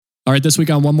All right, this week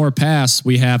on One More Pass,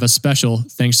 we have a special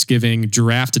Thanksgiving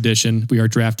draft edition. We are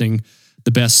drafting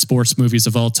the best sports movies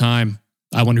of all time.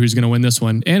 I wonder who's going to win this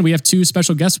one. And we have two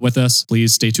special guests with us.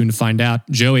 Please stay tuned to find out.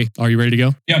 Joey, are you ready to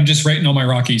go? Yeah, I'm just rating all my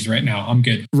Rockies right now. I'm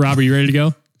good. Rob, are you ready to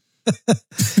go?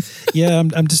 Yeah,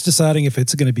 I'm just deciding if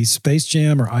it's going to be Space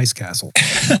Jam or Ice Castle.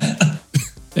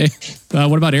 Hey,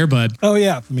 what about Air Bud? Oh,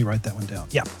 yeah. Let me write that one down.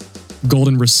 Yeah.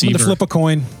 Golden I'm Receiver. going to flip a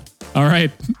coin. All right,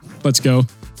 let's go.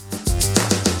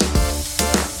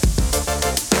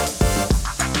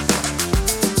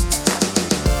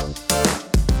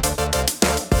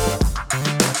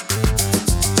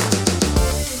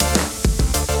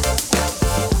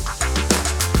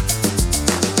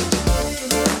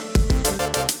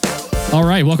 All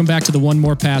right, welcome back to the One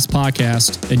More Pass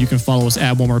podcast. And you can follow us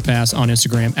at One More Pass on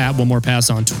Instagram, at One More Pass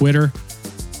on Twitter.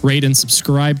 Rate and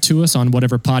subscribe to us on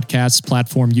whatever podcast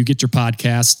platform you get your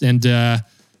podcast. And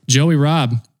Joey,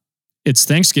 Rob, it's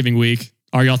Thanksgiving week.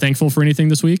 Are y'all thankful for anything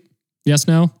this week? Yes,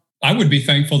 no? I would be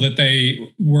thankful that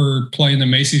they were playing the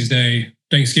Macy's Day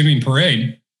Thanksgiving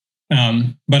parade.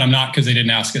 But I'm not, because they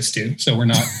didn't ask us to. So we're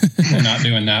not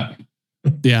doing that.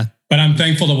 Yeah. But I'm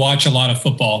thankful to watch a lot of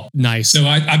football. Nice. So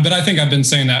but I think I've been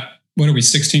saying that, what are we,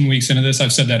 16 weeks into this?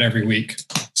 I've said that every week.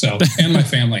 So, and my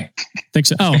family. Thanks.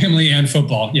 So. Oh, family and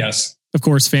football. Yes. Of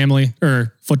course, family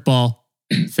or football,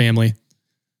 family.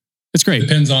 It's great.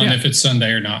 Depends on if it's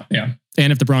Sunday or not. Yeah.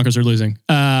 And if the Broncos are losing.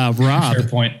 Rob. Fair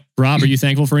point. Rob, are you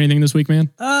thankful for anything this week,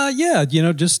 man? Yeah,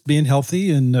 just being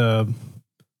healthy and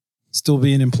still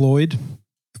being employed.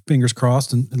 Fingers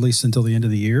crossed, at least until the end of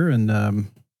the year.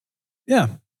 And yeah.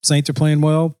 Saints are playing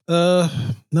well.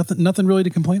 Nothing really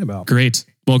to complain about. Great.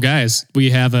 Well, guys,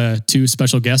 we have two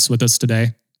special guests with us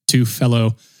today, two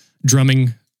fellow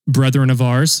drumming brethren of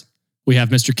ours. We have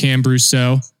Mr. Cam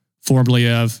Brousseau, formerly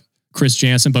of Chris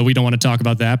Jansen, but we don't want to talk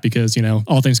about that because,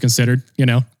 all things considered,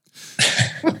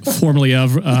 formerly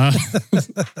of... How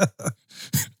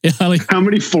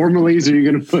many formalies are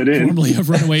you going to put in? Formerly of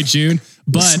Runaway June,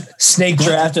 but... Snake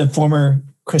draft of former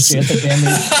Chris Jansen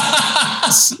family.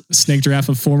 Snake draft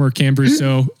of former Cam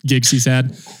Brousseau gigs he's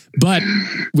had. But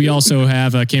we also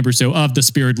have Cam Brousseau of the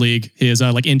Spirit League, his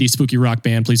indie spooky rock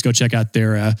band. Please go check out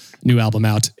their new album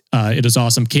out. It is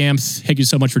awesome. Cam, thank you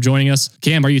so much for joining us.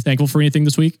 Cam, are you thankful for anything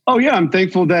this week? Oh yeah, I'm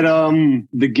thankful that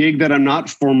the gig that I'm not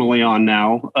formally on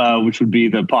now, which would be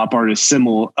the pop artist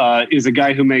Simmel, is a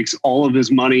guy who makes all of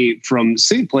his money from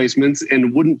sync placements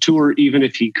and wouldn't tour even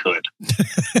if he could.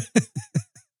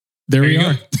 There we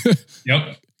are.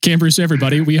 Yep. Cam Brousseau,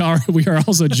 everybody. We are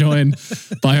also joined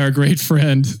by our great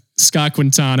friend Scott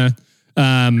Quintana,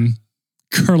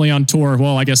 currently on tour.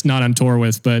 Well, I guess not on tour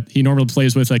with, but he normally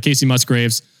plays with Casey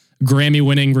Musgraves,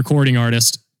 Grammy-winning recording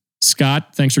artist.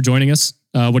 Scott, thanks for joining us.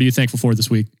 What are you thankful for this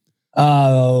week?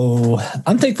 Oh,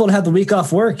 I'm thankful to have the week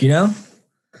off work. Get a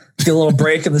little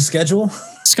break in the schedule.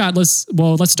 Scott, let's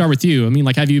start with you. I mean,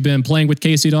 have you been playing with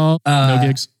Casey at all? No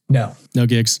gigs. No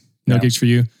gigs. No gigs for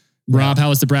you. Rob, how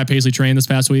was the Brad Paisley train this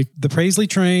past week? The Paisley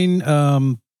train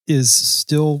is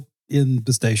still in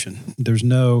the station. There's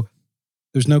no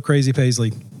crazy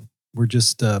Paisley. We're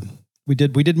just we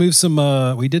did move some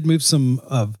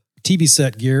TV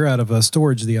set gear out of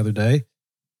storage the other day.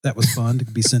 That was fun to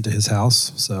be sent to his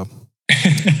house. So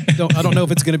I don't know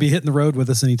if it's going to be hitting the road with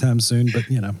us anytime soon, but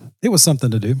it was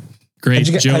something to do. Great.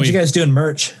 How'd you guys do in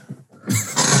merch?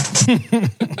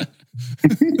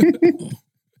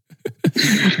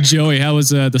 Joey, how was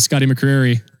the Scotty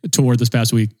McCreery tour this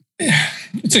past week?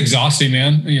 It's exhausting,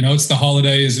 man. It's the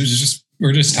holidays.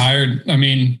 We're just tired. I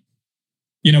mean,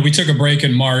 we took a break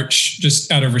in March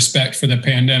just out of respect for the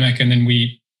pandemic. And then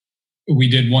we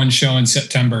did one show in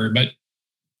September, but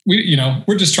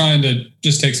we're just trying to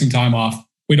just take some time off.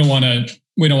 We don't want to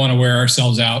wear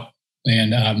ourselves out.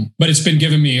 And, but it's been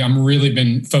giving me, I'm really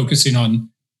been focusing on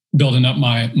building up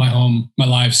my home, my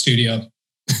live studio.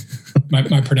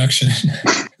 My production.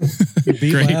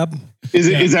 Beat lab.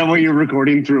 Is that what you're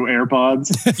recording through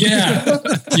AirPods? Yeah.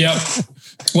 Yep.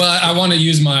 Well, I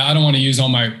don't want to use all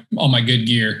my good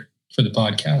gear for the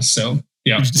podcast. So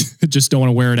yeah. Just don't want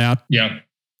to wear it out. Yeah.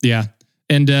 Yeah.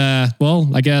 And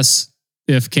I guess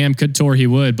if Cam could tour, he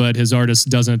would, but his artist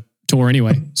doesn't tour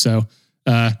anyway. So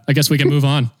I guess we can move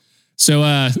on.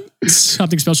 So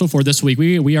something special for this week.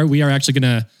 We are actually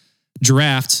going to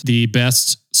draft the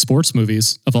best sports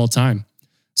movies of all time.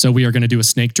 So we are going to do a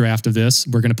snake draft of this.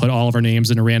 We're going to put all of our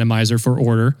names in a randomizer for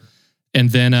order, and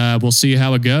then we'll see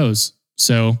how it goes.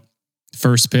 So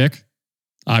first pick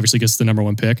obviously gets the number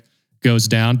one pick, goes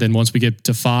down. Then once we get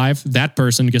to 5, that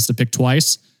person gets to pick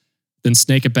twice, then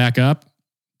snake it back up,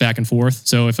 back and forth.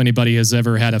 So if anybody has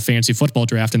ever had a fancy football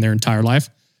draft in their entire life,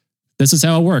 this is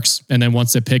how it works. And then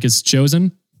once the pick is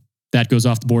chosen, that goes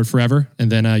off the board forever.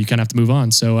 And then you kind of have to move on.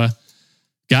 So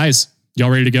guys, y'all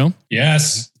ready to go?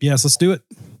 Yes. Yes, let's do it.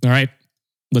 All right.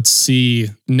 Let's see.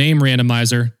 Name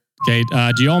randomizer. Okay.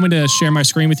 Do you all want me to share my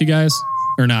screen with you guys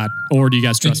or not? Or do you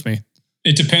guys trust me?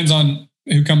 It depends on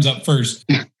who comes up first.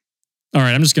 All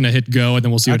right. I'm just going to hit go and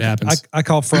then we'll see what happens. I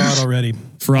call fraud already.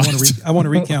 Fraud. I want to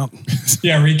recount.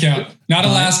 Yeah, recount. Not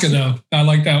Alaska, though. I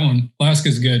like that one.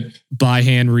 Alaska's good. By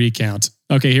hand recount.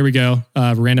 Okay, here we go.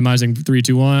 Randomizing 3,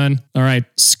 2, 1. All right.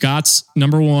 Scott's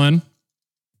number 1.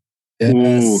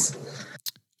 Yes.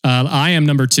 I am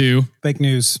number 2. Fake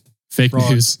news. Fake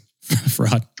Fraud. news.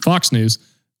 Fraud. Fox News.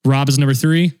 Rob is number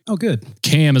 3. Oh, good.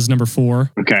 Cam is number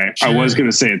 4. Okay. Sure. I was going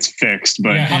to say it's fixed,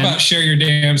 but Yeah, how about share your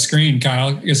damn screen, Kyle?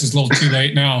 I guess it's a little too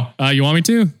late now. You want me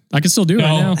to? I can still do it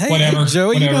right now. Hey, Whatever.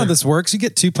 Joey, you know Whatever. how this works. You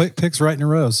get 2 picks right in a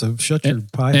row, so shut your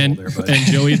pie hole And, there, buddy.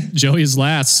 and Joey is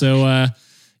last. So,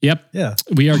 yep. Yeah.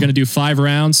 We are going to do 5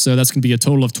 rounds. So that's going to be a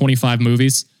total of 25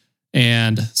 movies.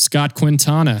 And Scott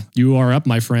Quintana, you are up,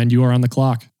 my friend. You are on the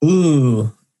clock.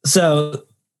 Ooh. So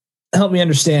help me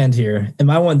understand here. Am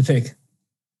I one to pick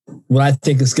what I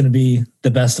think is going to be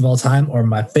the best of all time or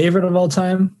my favorite of all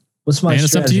time? What's my And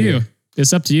it's up to strategy you. here?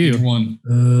 It's up to you. One.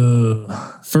 Ooh.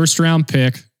 First round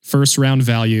pick, first round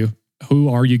value. Who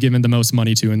are you giving the most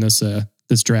money to in this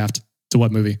this draft? To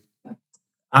what movie?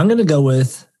 I'm going to go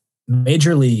with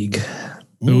Major League.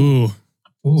 Ooh,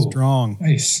 Ooh, Strong.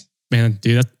 nice. man,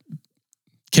 dude.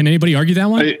 Can anybody argue that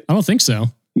one? I don't think so.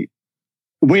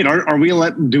 wait, are we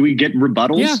do we get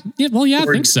rebuttals? Yeah. Well, yeah, I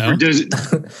think so. Or does it,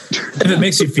 If it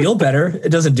makes you feel better, it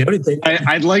doesn't do anything.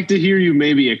 I'd like to hear you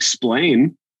maybe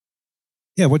explain.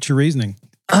 Yeah, what's your reasoning?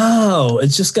 Oh,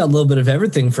 it's just got a little bit of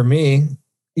everything for me.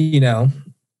 You know,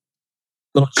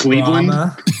 little Cleveland?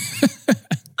 drama,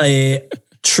 a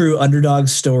true underdog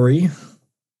story.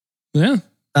 Yeah.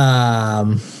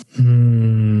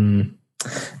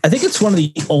 I think it's one of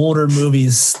the older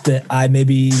movies that I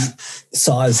maybe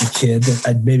saw as a kid that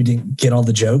I maybe didn't get all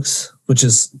the jokes, which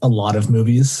is a lot of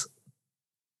movies,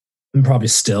 and probably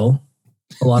still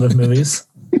a lot of movies.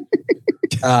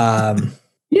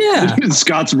 Yeah.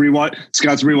 Scott's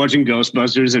rewatching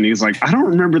Ghostbusters, and he's like, I don't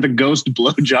remember the ghost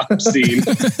blowjob scene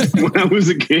when I was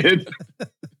a kid.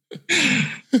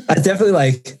 I definitely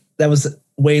like that was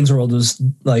Wayne's World was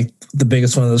like the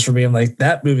biggest one of those for me. I'm like,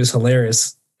 that movie is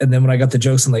hilarious. And then when I got the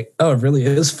jokes, I'm like, oh, it really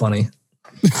is funny.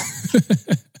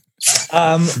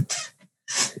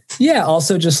 Yeah.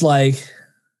 Also just like,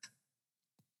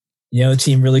 you know, a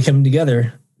team really coming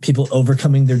together, people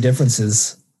overcoming their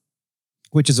differences.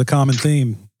 Which is a common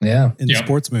theme Yeah. in Yep.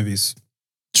 sports movies.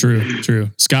 True.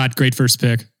 Scott, great first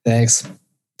pick. Thanks.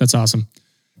 That's awesome.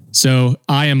 So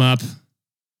I am up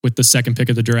with the second pick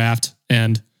of the draft,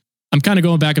 and I'm kind of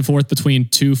going back and forth between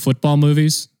 2 football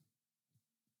movies,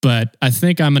 but I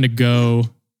think I'm going to go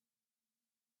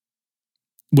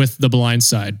with The Blind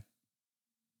Side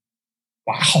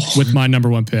Wow. with my number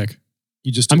 1 pick.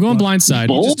 You just I'm took going one. Blind Side.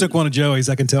 Bold. You just took one of Joey's.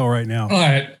 I can tell right now. All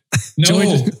right. No,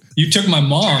 Joey- you took my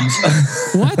mom's.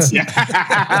 What?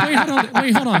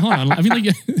 Wait, hold on. I mean,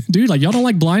 like, dude, like y'all don't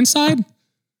like Blind Side?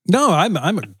 No, I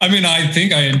mean, I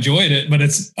think I enjoyed it, but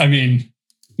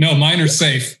no, mine are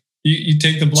safe. You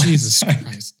take the blind Jesus side.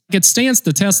 Christ. It stands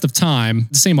the test of time.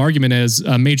 The same argument as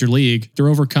Major League. They're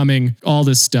overcoming all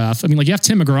this stuff. I mean, like you have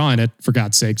Tim McGraw in it, for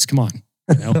God's sakes. Come on.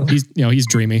 He's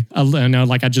dreamy.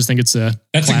 I just think it's a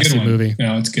That's a classy good one. movie.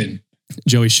 No, it's good.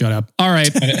 Joey, shut up. All right.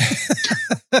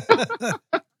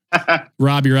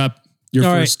 Rob, you're up. Your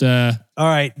All right. first. All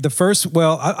right. The first,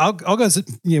 well, I'll go.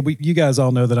 You guys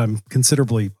all know that I'm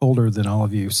considerably older than all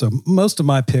of you. So most of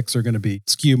my picks are going to be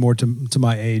skew more to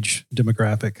my age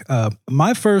demographic.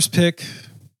 My first pick,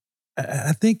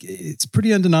 I think it's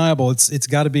pretty undeniable. It's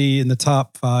got to be in the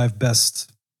top 5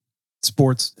 best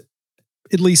sports,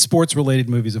 at least sports related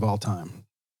movies of all time.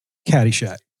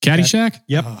 Caddyshack. Caddyshack?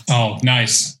 Yep. Oh,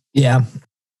 nice. Yeah.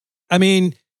 I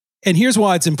mean, and here's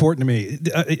why it's important to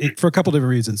me for a couple different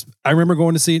reasons. I remember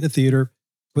going to see it in the theater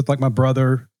with like my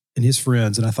brother and his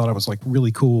friends, and I thought it was like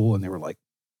really cool. And they were like,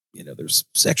 there's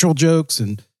sexual jokes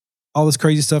and all this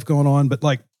crazy stuff going on. But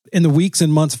like in the weeks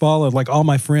and months followed, like all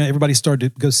my friends, everybody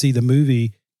started to go see the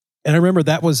movie. And I remember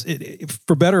that was,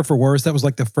 for better or for worse, that was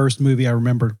like the first movie I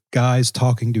remember guys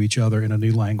talking to each other in a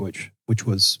new language, which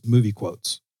was movie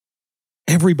quotes.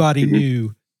 Everybody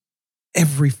knew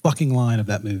every fucking line of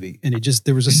that movie. And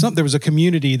there was a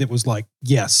community that was like,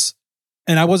 yes.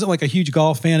 And I wasn't like a huge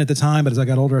golf fan at the time, but as I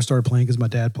got older, I started playing because my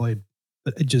dad played.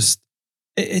 But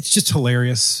it's just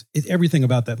hilarious. Everything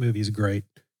about that movie is great.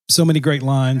 So many great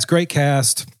lines, great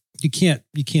cast. You can't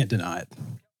deny it.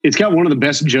 it's got one of the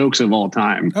best jokes of all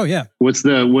time. Oh yeah. What's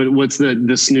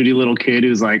the snooty little kid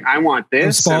who's like, I want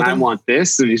this and I want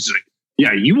this, and he's like,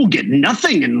 yeah, you will get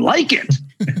nothing and like it.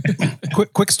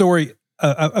 quick story.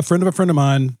 A friend of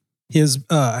mine, his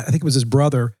I think it was his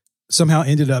brother, somehow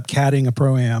ended up caddying a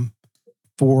pro-am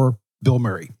for Bill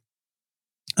Murray.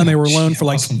 And they were alone for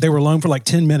like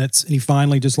 10 minutes, and he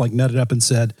finally just like nutted up and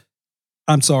said,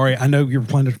 I'm sorry, I know you're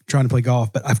trying to play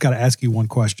golf, but I've got to ask you one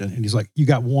question. And he's like, you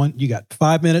got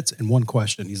 5 minutes and one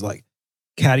question. He's like,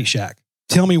 Caddyshack.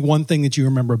 Tell me one thing that you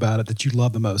remember about it that you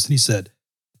love the most. And he said,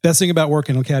 best thing about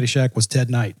working on Caddyshack was Ted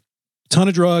Knight. Ton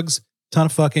of drugs, ton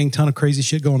of fucking, ton of crazy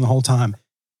shit going the whole time.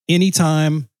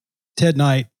 Anytime Ted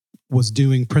Knight was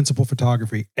doing principal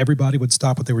photography, everybody would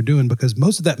stop what they were doing because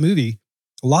most of that movie,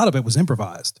 a lot of it was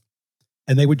improvised,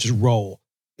 and they would just roll.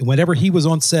 And whenever he was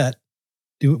on set,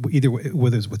 either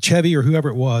whether it was with Chevy or whoever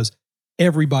it was,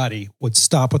 everybody would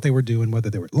stop what they were doing, whether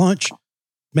they were at lunch,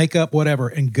 makeup, whatever,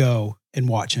 and go and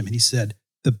watch him. And he said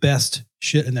the best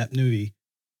shit in that movie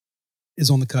is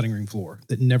on the cutting room floor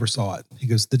that never saw it. He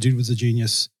goes, the dude was a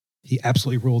genius. He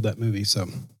absolutely ruled that movie. So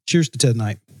cheers to Ted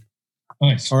Knight.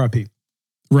 Nice. R.I.P.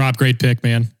 Rob, great pick,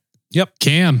 man. Yep.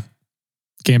 Cam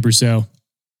Brousseau,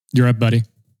 you're up, buddy.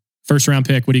 First round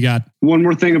pick. What do you got? One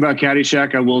more thing about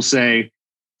Caddyshack, I will say,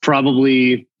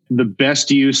 probably the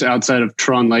best use outside of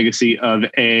Tron Legacy of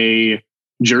a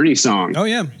Journey song. Oh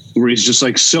yeah. Where he's just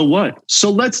like, so what? So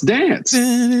let's dance.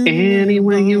 Any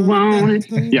way you want it.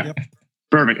 Yeah. Yep.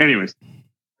 Perfect. Anyways.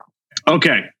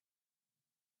 Okay.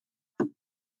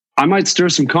 I might stir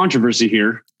some controversy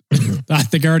here. I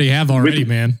think I already have already,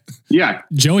 man. Yeah.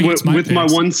 Joey with my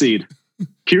one seed.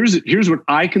 Here's what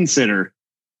I consider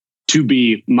to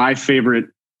be my favorite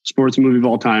sports movie of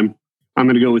all time. I'm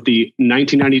going to go with the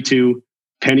 1992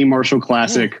 Penny Marshall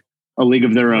classic, A League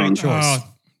of Their Own. That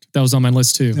was on my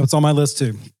list too. It's on my list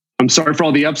too. I'm sorry for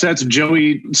all the upsets.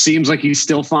 Joey seems like he's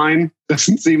still fine.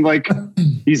 Doesn't seem like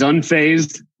he's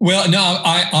unfazed. Well, no,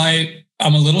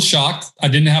 I'm a little shocked. I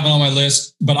didn't have it on my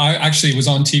list, but I actually was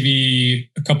on TV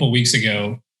a couple of weeks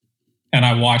ago and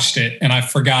I watched it and I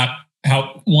forgot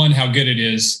how good it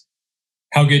is,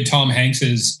 how good Tom Hanks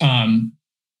is.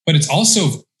 But it's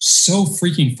also so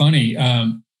freaking funny.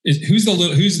 Who's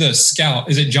the scout?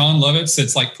 Is it John Lovitz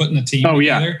that's like putting the team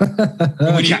together?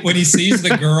 Yeah. When he sees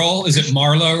the girl, is it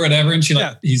Marla or whatever? And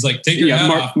he's like, take your hat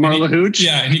off. Marla Hooch.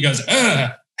 Yeah. And he goes,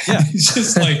 ugh. Yeah. He's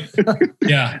just like,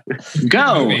 yeah.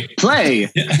 Go play.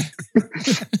 Yeah.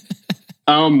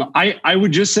 I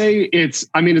would just say it's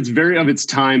very of its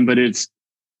time, but it's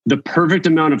the perfect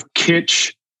amount of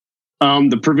kitsch,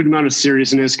 the perfect amount of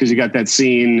seriousness. Cause you got that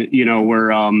scene,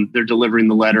 where, they're delivering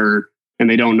the letter and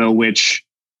they don't know which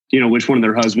one of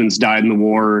their husbands died in the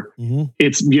war. Mm-hmm.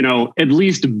 It's, at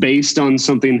least based on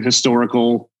something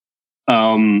historical.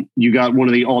 You got one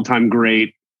of the all-time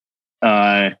great,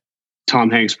 Tom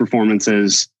Hanks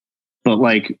performances, but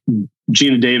like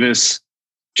Gina Davis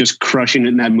just crushing it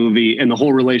in that movie, and the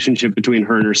whole relationship between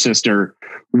her and her sister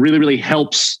really, really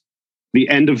helps the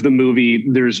end of the movie.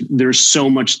 There's so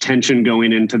much tension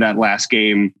going into that last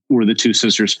game where the two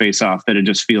sisters face off that it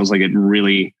just feels like it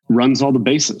really runs all the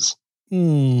bases.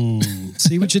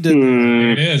 See what you did.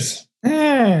 There it is.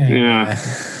 Yeah.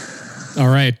 All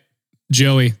right,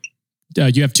 Joey,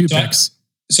 you have two picks.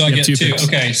 So I get two.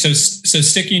 Okay. So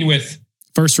sticking with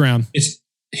first round, it's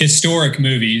historic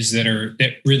movies that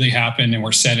really happened and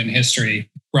were set in history.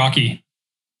 Rocky.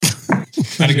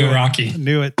 Gotta go Rocky. I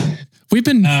knew it. We've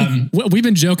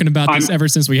been joking about this ever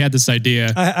since we had this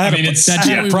idea. I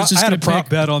had a prop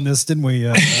bet on this, didn't we,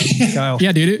 Kyle?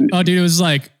 Yeah, dude. It was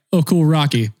like, oh, cool,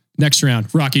 Rocky. Next round,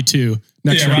 Rocky 2.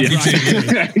 Next round,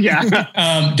 Rocky 2.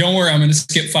 Yeah. Don't worry, I'm going to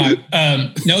skip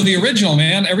 5. No, the original,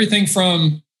 man. Everything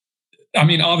from,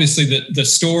 obviously the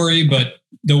story, but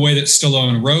the way that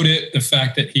Stallone wrote it, the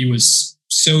fact that he was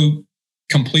so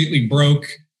completely broke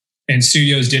and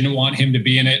studios didn't want him to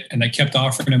be in it, and they kept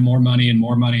offering him more money and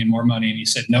more money and more money, and he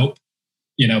said, nope.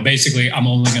 Basically, I'm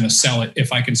only going to sell it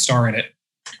if I can star in it.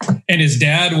 And his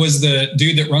dad was the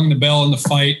dude that rung the bell in the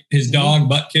fight. His dog,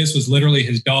 Buttkiss, was literally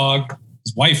his dog.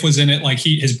 His wife was in it. Like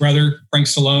his brother, Frank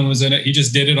Stallone, was in it. He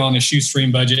just did it on a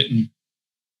shoestring budget. And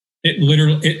it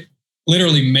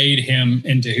literally made him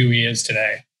into who he is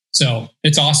today. So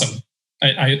it's awesome.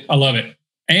 I love it.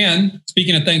 And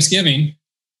speaking of Thanksgiving,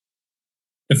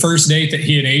 the first date that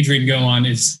he and Adrian go on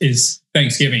is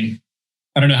Thanksgiving.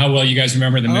 I don't know how well you guys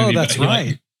remember the movie. Oh, that's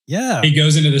right. Yeah. He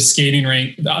goes into the skating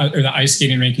rink or the ice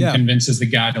skating rink and convinces the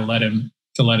guy to let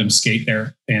him skate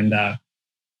there. And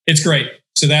it's great.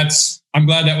 So I'm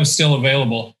glad that was still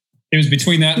available. It was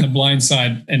between that and The Blind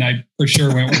Side, and I for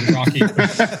sure went with Rocky.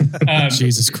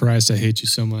 Jesus Christ, I hate you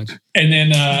so much. And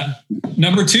then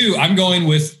number 2, I'm going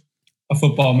with a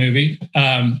football movie.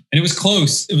 And it was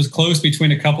close. It was close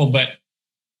between a couple, but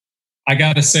I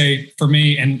got to say, for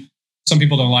me, and some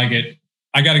people don't like it,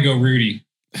 I got to go Rudy.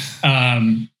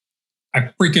 I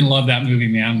freaking love that movie,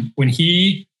 man. When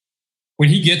he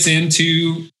gets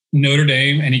into Notre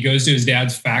Dame and he goes to his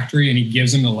dad's factory and he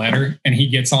gives him the letter and he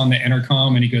gets on the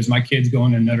intercom and he goes, "My kid's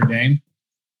going to Notre Dame."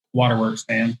 Waterworks,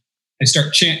 man. They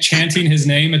start chanting his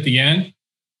name at the end.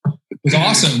 It was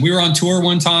awesome. We were on tour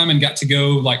one time and got to go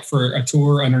like for a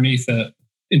tour underneath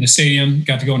in the stadium,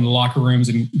 got to go into the locker rooms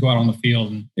and go out on the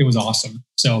field. And it was awesome.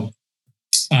 So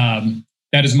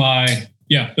that is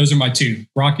those are my 2,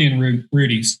 Rocky and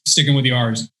Rudy, sticking with the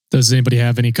R's. Does anybody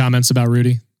have any comments about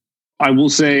Rudy? I will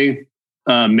say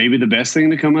maybe the best thing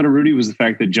to come out of Rudy was the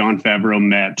fact that Jon Favreau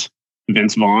met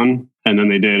Vince Vaughn, and then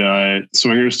they did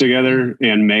Swingers together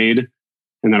and Made,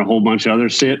 and then a whole bunch of other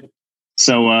shit.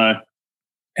 So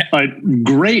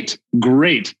great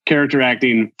character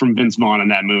acting from Vince Vaughn in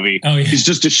that movie. Oh, yeah. He's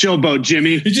just a showboat,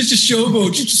 Jimmy. He's just a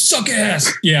showboat. You just suck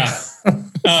ass. Yeah.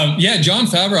 Jon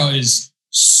Favreau is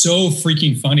so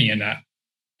freaking funny in that.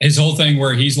 His whole thing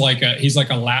where he's like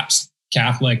a lapsed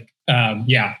Catholic.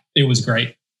 It was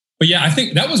great. But yeah, I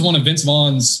think that was one of Vince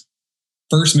Vaughn's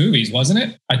first movies, wasn't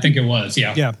it? I think it was.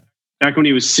 Yeah. Yeah. Back when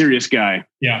he was Serious Guy.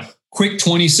 Yeah. Quick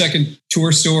 20-second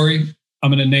tour story.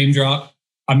 I'm going to name drop.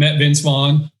 I met Vince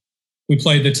Vaughn. We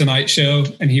played The Tonight Show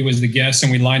and he was the guest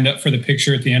and we lined up for the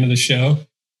picture at the end of the show.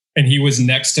 And he was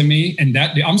next to me. And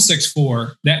I'm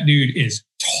 6'4". That dude is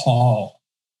tall.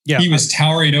 Yeah. He was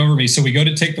towering over me. So we go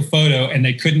to take the photo and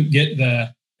they couldn't get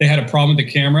they had a problem with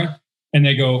the camera and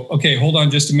they go, "Okay, hold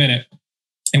on just a minute."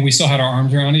 And we still had our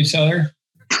arms around each other.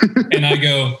 And I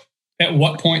go, "At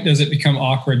what point does it become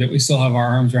awkward that we still have our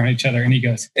arms around each other?" And he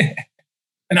goes, and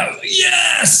I was like,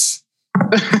 "Yes!"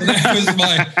 So that was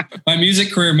my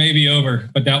music career may be over,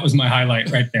 but that was my highlight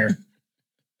right there.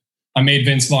 I made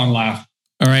Vince Vaughn laugh.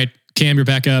 All right, Cam, you're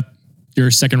back up.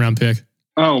 Your second round pick.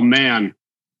 Oh man.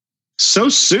 So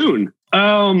soon.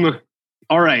 All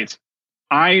right.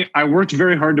 I worked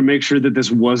very hard to make sure that this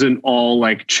wasn't all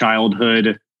like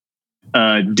childhood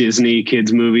Disney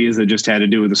kids movies that just had to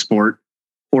do with the sport,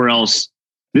 or else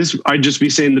I'd just be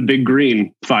saying The Big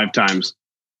Green 5 times.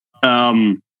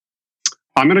 I'm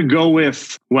going to go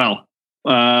with,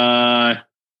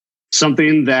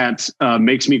 something that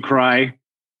makes me cry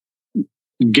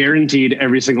guaranteed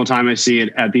every single time I see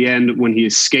it at the end when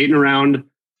he's skating around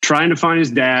trying to find his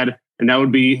dad. And that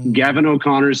would be Gavin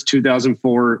O'Connor's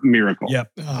 2004 Miracle.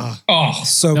 Yep. Oh,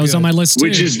 So that was good. on my list too.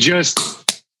 Which is just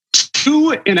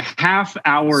 2.5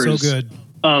 hours So good.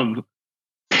 of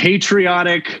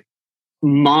patriotic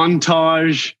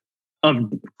montage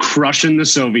of crushing the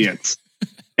Soviets.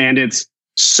 And it's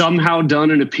somehow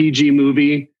done in a PG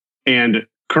movie. And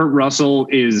Kurt Russell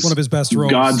is One of his best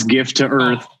roles. God's gift to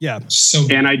Earth. Yeah. so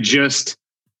good. And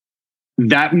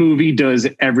that movie does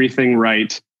everything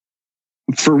right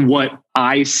for what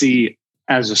I see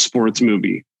as a sports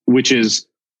movie, which is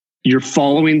you're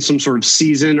following some sort of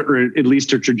season or at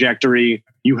least a trajectory.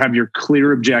 You have your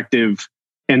clear objective,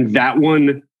 and that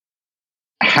one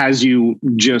has you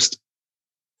just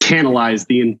tantalize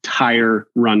the entire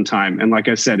runtime. And like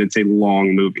I said, it's a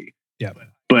long movie. Yeah.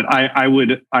 But I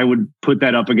would put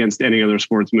that up against any other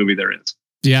sports movie there is.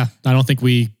 Yeah, I don't think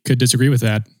we could disagree with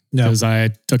that No. because I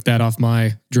took that off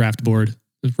my draft board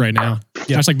right now.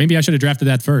 Yeah. I was like, maybe I should have drafted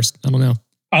that first. I don't know.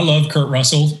 I love Kurt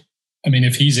Russell. I mean,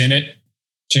 if he's in it,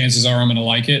 chances are I'm going to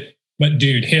like it. But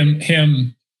dude,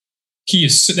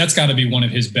 that's got to be one of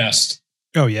his best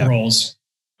Oh yeah. roles.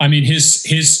 I mean, his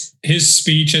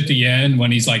speech at the end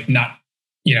when he's like, not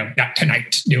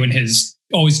tonight, doing his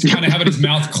always kind of having his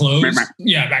mouth closed.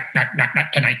 Yeah, not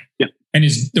tonight. Yeah. And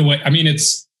the way, I mean,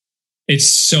 it's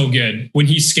so good when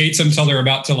he skates until they're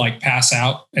about to like pass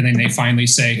out, and then they finally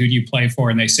say, "Who do you play for?"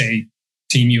 And they say,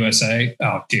 "Team USA."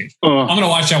 Oh, dude, I'm gonna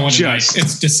watch that one tonight.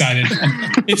 It's decided.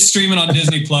 It's streaming on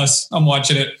Disney Plus. I'm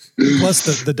watching it.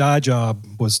 Plus the dye job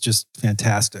was just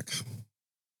fantastic.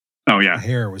 Oh The yeah.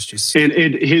 hair was just And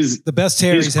his the best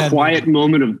hair he's his had. quiet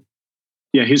moment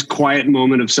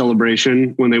of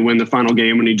celebration when they win the final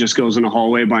game, when he just goes in a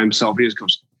hallway by himself. He just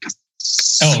goes,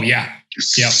 Oh yeah.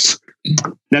 Yep.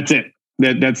 That's it.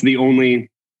 That's the only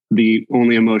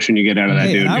emotion you get out of that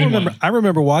Hey, dude. and I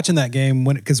remember watching that game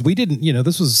because we didn't,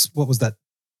 this was, what was that?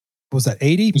 Was that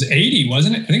 80? It was 80,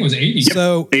 wasn't it? I think it was 80.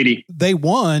 So 80. they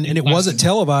won and it wasn't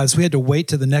televised. We had to wait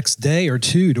to the next day or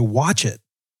two to watch it.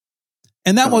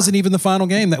 And that wasn't even the final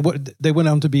game. They went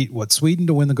on to beat Sweden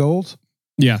to win the gold.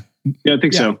 Yeah. Yeah, I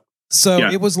think so. So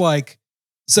it was like,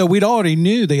 so we'd already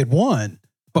knew they had won,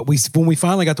 but when we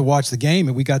finally got to watch the game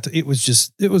and it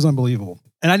was unbelievable.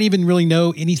 And I didn't even really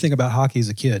know anything about hockey as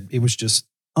a kid. It was just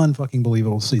unfucking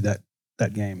believable to see that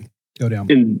game go down.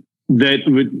 And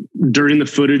during the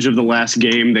footage of the last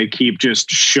game, they keep just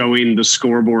showing the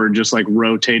scoreboard, just like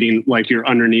rotating, like you're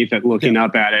underneath it, looking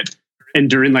up at it. And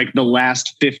during like the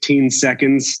last 15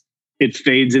 seconds, it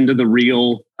fades into the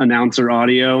real announcer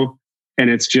audio. And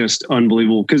it's just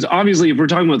unbelievable. Because obviously, if we're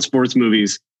talking about sports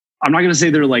movies, I'm not going to say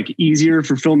they're like easier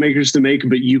for filmmakers to make,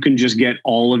 but you can just get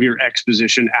all of your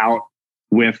exposition out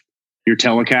with your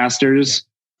telecasters,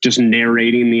 just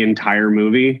narrating the entire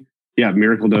movie. Yeah,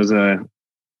 Miracle does a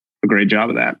great job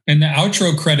of that. And the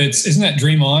outro credits, isn't that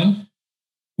Dream On?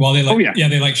 While they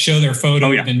they like show their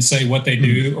photo and say what they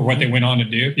do or what they went on to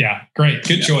do. Yeah, great.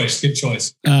 Good choice. Good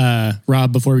choice.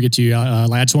 Rob, before we get to you, I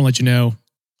just want to let you know,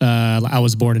 I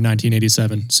was born in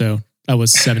 1987. So I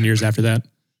was 7 years after that.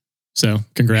 So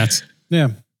congrats. Yeah.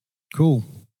 Cool.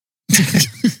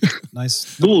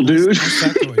 Nice. Cool, dude. Nice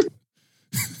factoid.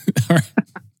 All right.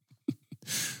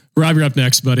 Rob, you're up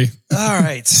next, buddy. All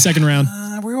right. Second round.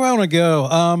 Where do I want to go?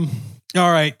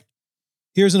 All right.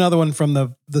 Here's another one from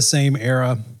the same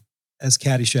era as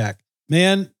Caddyshack.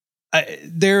 Man,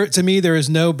 to me, there is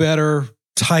no better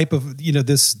type of,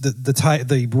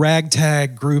 the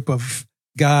ragtag group of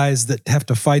guys that have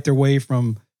to fight their way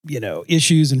from,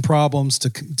 issues and problems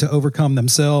to overcome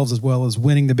themselves, as well as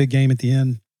winning the big game at the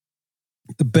end.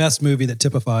 The best movie that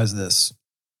typifies this.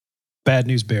 Bad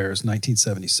News Bears,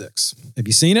 1976. Have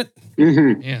you seen it?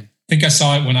 Mm-hmm. Man, I think I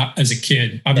saw it as a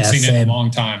kid. I haven't seen it in a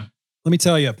long time. Let me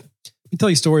tell you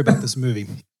a story about this movie.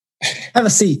 Have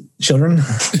a seat, children.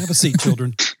 Have a seat,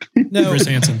 children. No, Chris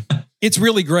Hansen. It's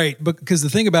really great, because the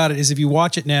thing about it is, if you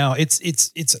watch it now,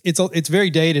 it's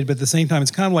very dated, but at the same time, it's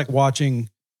kind of like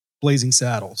watching Blazing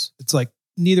Saddles. It's like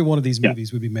neither one of these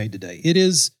movies would be made today. It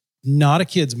is not a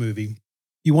kid's movie.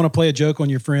 You want to play a joke on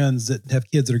your friends that have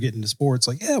kids that are getting into sports,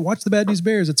 like, yeah, watch the Bad News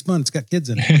Bears. It's fun. It's got kids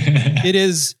in it. It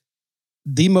is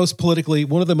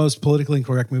one of the most politically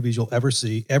incorrect movies you'll ever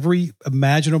see. Every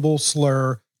imaginable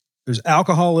slur. There's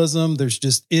alcoholism.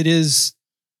 It's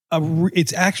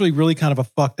actually really kind of a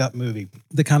fucked up movie.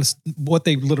 The kind of what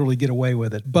they literally get away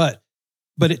with it. But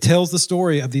it tells the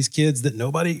story of these kids that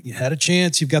nobody had a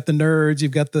chance. You've got the nerds,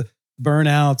 you've got the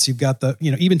burnouts, you've got the,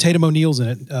 even Tatum O'Neal's in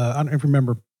it. I don't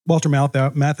remember. Walter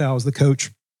Matthau is the coach,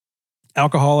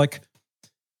 alcoholic.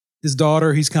 His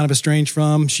daughter, he's kind of estranged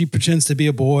from. She pretends to be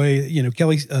a boy.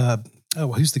 Kelly.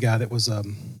 Who's the guy that was?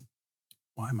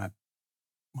 Why am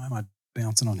I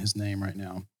bouncing on his name right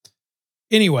now?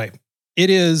 Anyway, it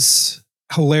is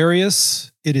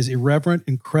hilarious. It is irreverent,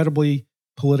 incredibly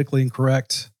politically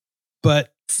incorrect,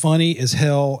 but funny as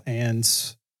hell. And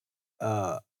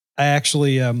I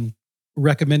actually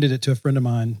recommended it to a friend of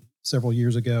mine several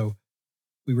years ago.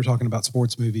 We were talking about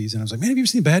sports movies, and I was like, man, have you ever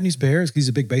seen Bad News Bears? Because he's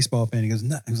a big baseball fan. He goes,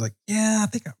 no. He was like, yeah,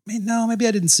 maybe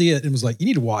I didn't see it. And was like, you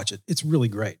need to watch it. It's really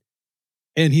great.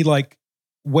 And he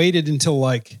waited until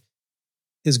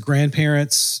his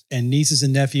grandparents and nieces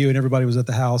and nephew and everybody was at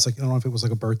the house. I don't know if it was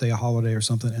a birthday, a holiday or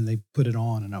something. And they put it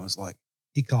on. And I was like,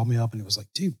 he called me up and he was like,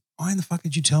 dude, why in the fuck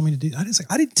did you tell me to do that?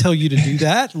 I didn't tell you to do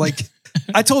that.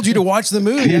 I told you to watch the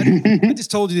movie. I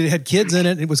just told you it had kids in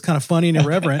it. It was kind of funny and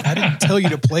irreverent. I didn't tell you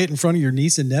to play it in front of your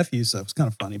niece and nephew. So it was kind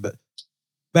of funny, but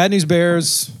Bad News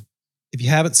Bears, if you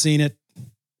haven't seen it,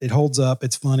 it holds up.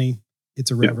 It's funny. It's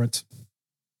irreverent. Yep.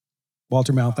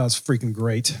 Walter Matthau's freaking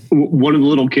great. One of the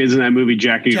little kids in that movie,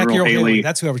 Jackie Earle Haley.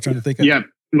 That's who I was trying to think of. Yeah.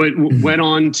 Went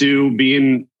on to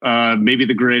being maybe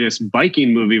the greatest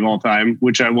biking movie of all time,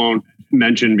 which I won't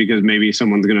mention because maybe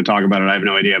someone's going to talk about it. I have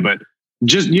no idea. But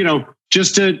just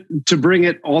to bring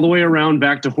it all the way around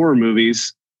back to horror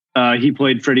movies, he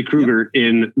played Freddy Krueger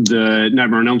in the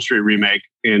Nightmare on Elm Street remake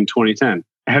in 2010.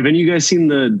 Have any of you guys seen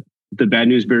the Bad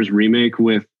News Bears remake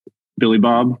with Billy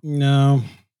Bob? No.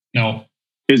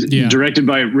 Is directed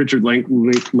by Richard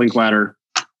Linklater.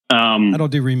 I don't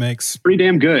do remakes. Pretty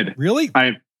damn good. Really?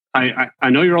 I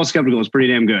know you're all skeptical. It's pretty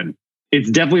damn good. It's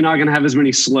definitely not going to have as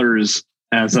many slurs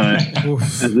as the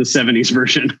 70s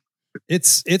version.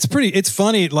 It's funny. It's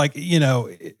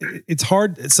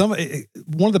hard.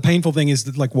 One of the painful thing is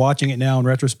that, watching it now in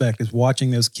retrospect is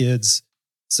watching those kids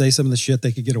say some of the shit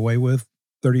they could get away with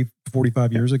 30,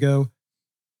 45 years ago.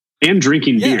 And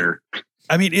drinking beer.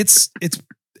 I mean, it's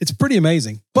pretty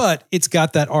amazing, but it's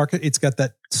got that arc. It's got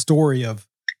that story of,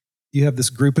 you have this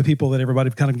group of people that everybody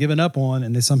kind of given up on,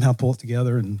 and they somehow pull it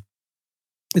together, and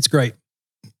it's great.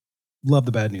 Love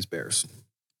the Bad News Bears.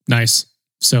 Nice.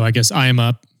 So I guess I am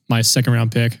up. My second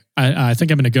round pick. I think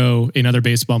I'm going to go another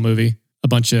baseball movie. A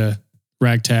bunch of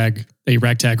ragtag a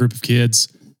ragtag group of kids.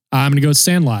 I'm going to go with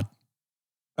Sandlot.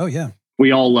 Oh yeah.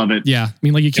 We all love it. Yeah. I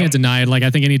mean, like you can't deny it. Like I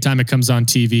think anytime it comes on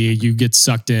TV, you get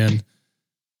sucked in.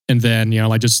 And then,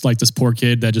 like just like this poor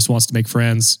kid that just wants to make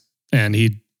friends and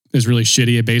he is really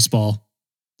shitty at baseball.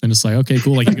 And it's like, okay,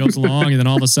 cool. Like he goes along and then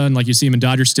all of a sudden, like you see him in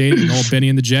Dodger Stadium and old Benny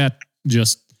and the Jet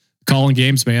just calling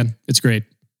games, man. It's great.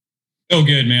 So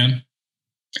good, man.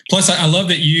 Plus, I love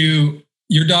that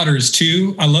your daughter is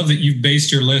 2. I love that you've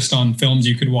based your list on films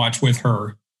you could watch with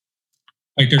her.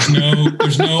 Like there's no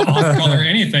off color or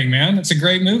anything, man. It's a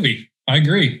great movie. I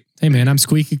agree. Hey man, I'm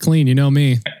squeaky clean. You know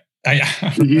me.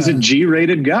 He's a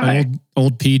G-rated guy.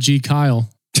 Old PG Kyle.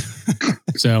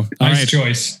 So, all nice right.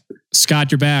 choice.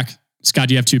 Scott, you're back.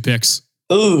 Scott, you have 2 picks.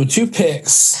 Ooh, 2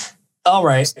 picks. All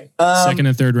right. Second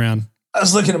and third round. I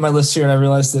was looking at my list here and I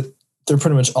realized that they're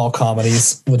pretty much all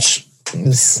comedies, which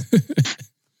is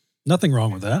Nothing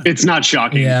wrong with that. It's not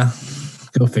shocking. yeah.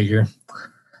 Go figure.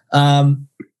 All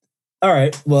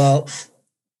right. Well,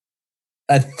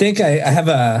 I think I have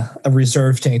a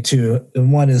reserve tank too,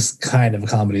 and one is kind of a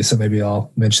comedy, so maybe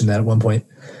I'll mention that at one point.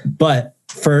 But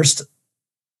first,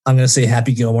 I'm going to say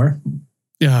Happy Gilmore.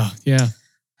 Yeah.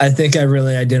 I think I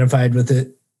really identified with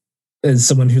it as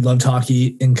someone who loved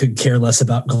hockey and could care less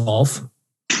about golf,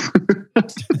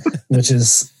 which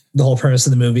is the whole premise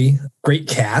of the movie. Great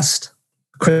cast.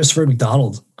 Christopher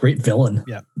McDonald, great villain.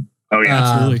 Yeah. Oh yeah,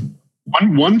 Absolutely.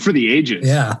 one for the ages.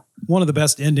 Yeah. One of the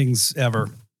best endings ever.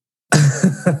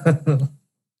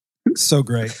 So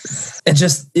great. And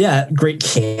just, great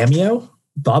cameo.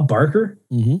 Bob Barker.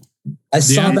 Mm-hmm. I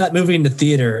saw that movie in the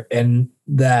theater and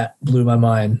that blew my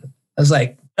mind. I was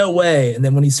like, no way. And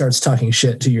then when he starts talking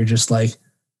shit to you, you're just like,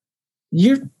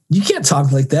 you can't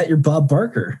talk like that. You're Bob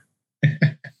Barker.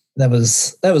 That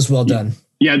was well done.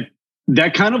 Yeah.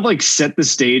 That kind of like set the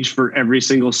stage for every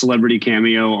single celebrity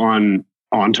cameo on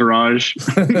Entourage,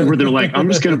 where they're like, I'm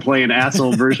just going to play an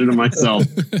asshole version of myself.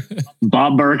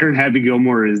 Bob Barker and Happy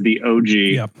Gilmore is the OG.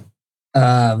 Yep.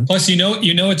 Plus,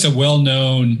 it's a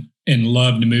well-known and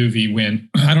loved movie when,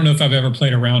 I don't know if I've ever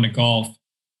played a round of golf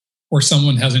where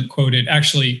someone hasn't quoted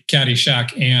actually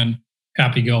Caddyshack and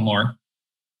Happy Gilmore.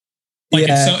 Like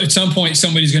at some point,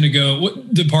 somebody's going to go,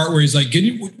 the part where he's like,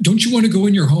 don't you want to go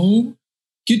in your home?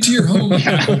 Get to your home. It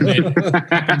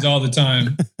happens all the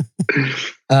time.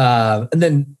 And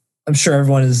then I'm sure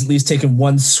everyone has at least taken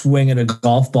one swing at a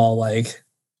golf ball like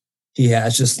he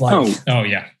has, just like, oh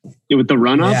yeah. With the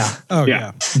run up? Yeah. Oh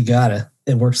yeah. You got it.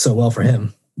 It works so well for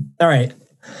him. All right.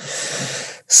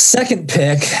 Second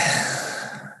pick,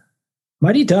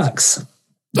 Mighty Ducks.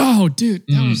 Oh, dude.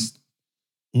 That was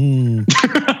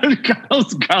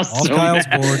Kyle's so Kyle's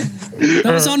mad. board.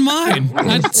 that was on mine.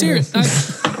 I'm serious.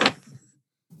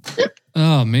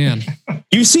 Oh man.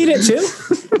 You've seen it too?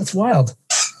 That's wild.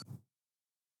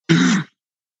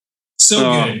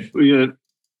 So good.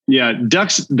 Yeah.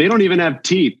 Ducks, they don't even have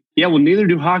teeth. Yeah, well, neither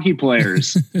do hockey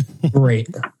players. Great.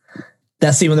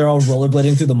 That scene when they're all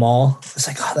rollerblading through the mall. It's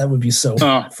like, oh, that would be so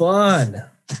fun.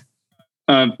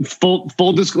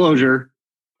 Full disclosure,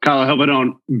 Kyle, I hope I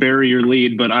don't bury your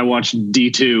lead, but I watched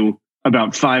D2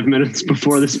 about 5 minutes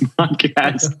before this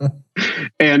podcast.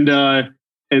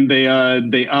 And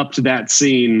they upped that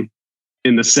scene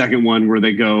in the second one where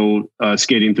they go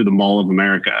skating through the Mall of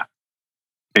America.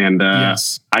 And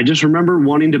Yes. I just remember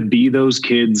wanting to be those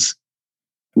kids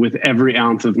with every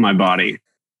ounce of my body.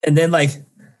 And then like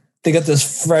they got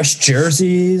those fresh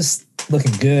jerseys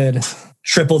looking good.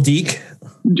 Triple Deke.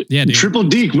 Yeah, dude. Triple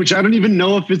Deke, which I don't even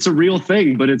know if it's a real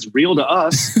thing, but it's real to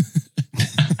us.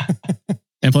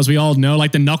 And plus we all know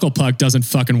like the knuckle puck doesn't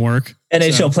fucking work.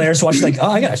 NHL players watch like, oh,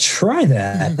 I gotta try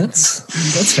that.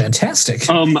 That's fantastic.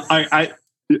 I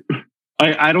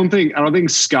don't think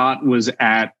Scott was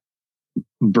at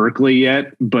Berkeley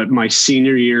yet, but my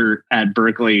senior year at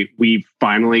Berkeley, we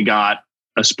finally got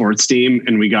a sports team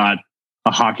and we got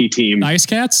a hockey team. Ice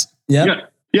Cats? Yeah.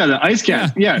 Yeah, the Ice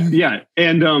Cat. Yeah.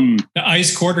 And The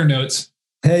ice quarter notes.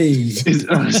 Hey.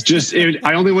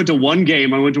 I only went to one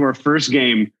game. I went to our first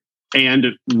game and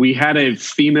we had a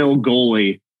female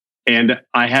goalie and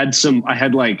I had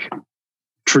like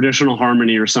traditional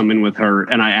harmony or something with her.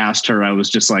 And I asked her, I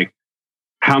was just like,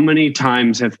 how many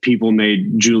times have people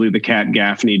made Julie the Cat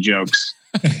Gaffney jokes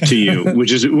to you?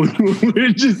 which is, the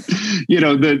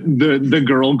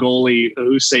girl goalie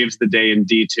who saves the day in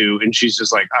D2. And she's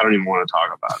just like, I don't even want to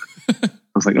talk about it. I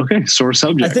was like, okay, sore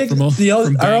subject. I think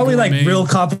our only like real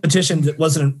competition that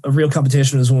wasn't a real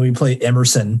competition was when we played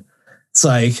Emerson. It's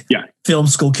like film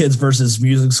school kids versus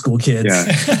music school kids.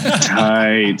 Yeah.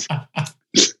 Tight.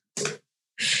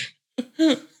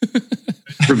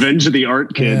 Revenge of the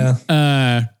Art Kid.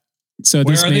 Yeah. So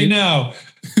Where this are they now?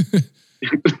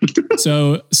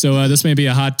 So this may be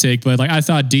a hot take, but like I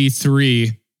thought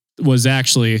D3 was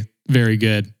actually very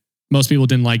good. Most people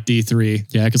didn't like D3.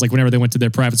 Yeah, because like whenever they went to their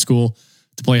private school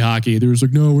to play hockey, they was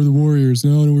like, no, we're the Warriors.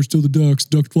 No, we're still the Ducks.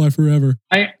 Ducks fly forever.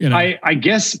 I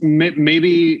guess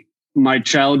maybe my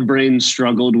child brain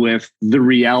struggled with the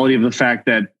reality of the fact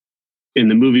that in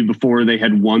the movie before they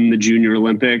had won the Junior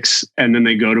Olympics and then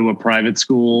they go to a private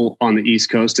school on the East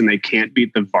Coast and they can't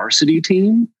beat the varsity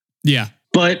team. Yeah.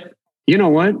 But you know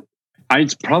what?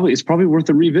 It's probably worth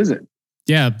a revisit.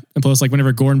 Yeah. And plus, like,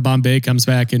 whenever Gordon Bombay comes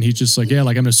back and he's just like, yeah,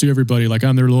 like, I'm going to sue everybody. Like,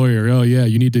 I'm their lawyer. Oh, yeah,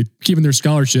 you need to keep in their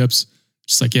scholarships.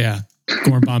 Just like, yeah,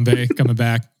 Gordon Bombay coming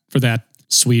back for that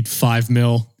sweet $5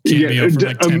 million cameo for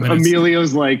like 10 minutes.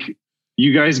 Emilio's like,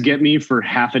 you guys get me for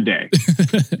half a day.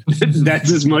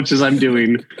 That's as much as I'm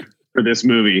doing for this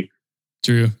movie.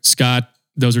 Drew, Scott,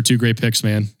 those are two great picks,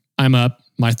 man. I'm up.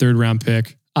 My 3rd round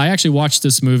pick. I actually watched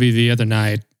this movie the other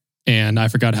night and I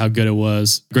forgot how good it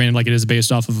was. Granted, like it is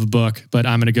based off of a book, but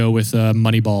I'm going to go with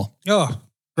Moneyball. Oh,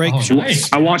 great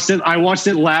choice. Nice. I watched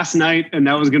it last night and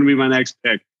that was going to be my next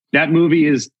pick. That movie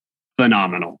is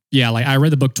phenomenal. Yeah. Like I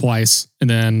read the book twice and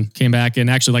then came back and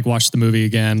actually like watched the movie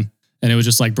again. And it was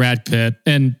just like Brad Pitt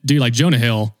and dude, like Jonah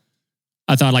Hill.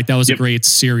 I thought like that was a great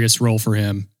serious role for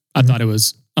him. I thought it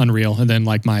was unreal. And then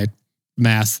like my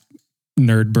math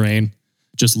nerd brain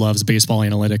just loves baseball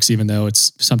analytics, even though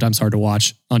it's sometimes hard to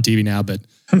watch on TV now. But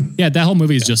yeah, that whole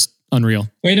movie is just unreal.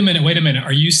 Wait a minute.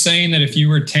 Are you saying that if you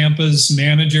were Tampa's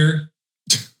manager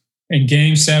in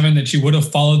Game 7 that you would have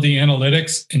followed the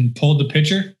analytics and pulled the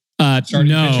pitcher?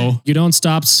 No, you don't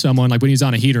stop someone like when he's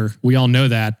on a heater. We all know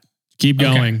that. Keep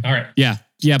going. Okay. All right.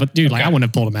 Yeah. But dude, like I wouldn't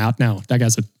have pulled him out. No, that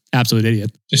guy's an absolute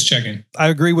idiot. Just checking. I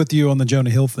agree with you on the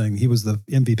Jonah Hill thing. He was the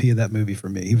MVP of that movie for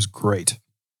me. He was great.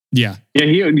 Yeah. Yeah.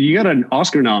 You got an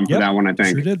Oscar nom for that one, I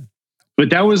think. Sure did. But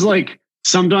that was like,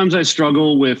 sometimes I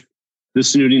struggle with the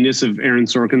snootiness of Aaron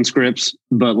Sorkin scripts,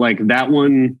 but like that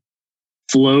one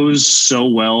flows so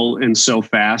well and so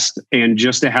fast. And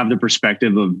just to have the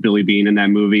perspective of Billy Beane in that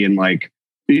movie and like,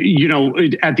 you know,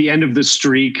 at the end of the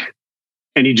streak,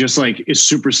 and he just like is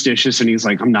superstitious and he's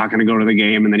like, I'm not going to go to the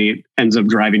game. And then he ends up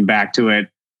driving back to it.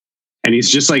 And he's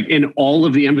just like, and all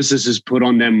of the emphasis is put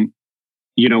on them,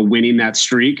 you know, winning that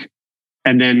streak.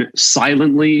 And then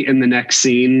silently in the next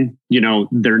scene, you know,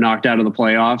 they're knocked out of the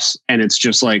playoffs. And it's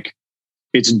just like,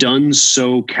 it's done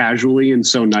so casually and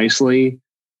so nicely.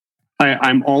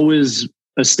 I'm always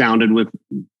astounded with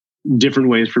different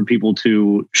ways for people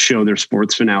to show their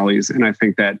sports finales. And I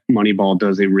think that Moneyball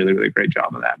does a really, really great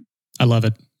job of that. I love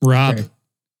it. Rob,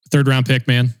 3rd round pick,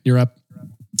 man. You're up.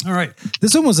 All right.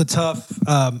 This one was a tough,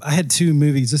 I had 2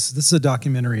 movies. This is a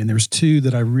documentary and there was 2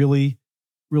 that I really,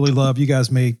 really love. You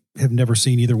guys may have never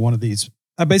seen either one of these.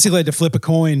 I basically had to flip a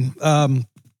coin.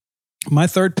 My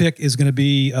 3rd pick is going to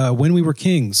be When We Were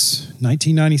Kings,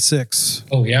 1996.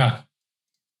 Oh yeah.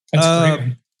 That's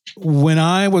great. When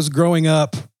I was growing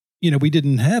up, you know, we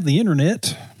didn't have the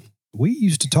internet. We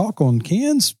used to talk on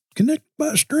cans connected by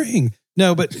a string.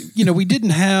 No, but you know, we didn't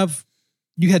have,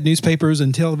 you had newspapers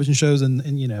and television shows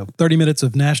and you know, 30 minutes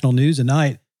of national news a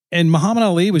night. And Muhammad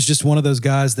Ali was just one of those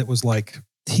guys that was like,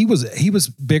 he was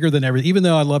bigger than everything. Even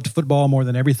though I loved football more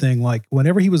than everything, like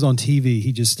whenever he was on TV,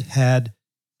 he just had,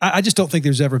 I just don't think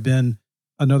there's ever been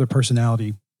another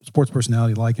personality, sports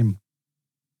personality like him.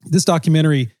 This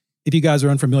documentary, if you guys are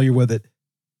unfamiliar with it,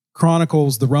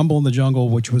 chronicles the Rumble in the Jungle,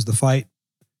 which was the fight.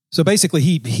 So basically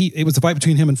it was a fight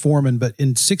between him and Foreman, but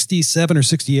in 67 or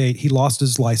 68, he lost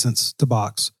his license to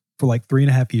box for like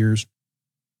 3.5 years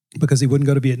because he wouldn't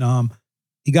go to Vietnam.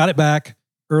 He got it back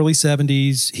early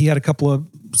 70s. He had a couple of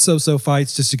so-so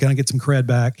fights just to kind of get some cred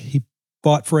back. He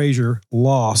fought Frazier,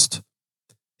 lost.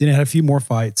 Then he had a few more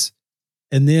fights.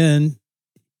 And then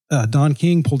Don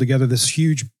King pulled together this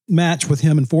huge match with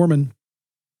him and Foreman,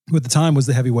 who at the time was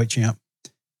the heavyweight champ.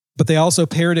 But they also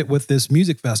paired it with this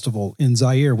music festival in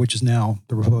Zaire, which is now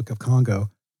the Republic of Congo.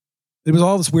 It was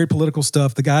all this weird political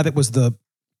stuff. The guy that was the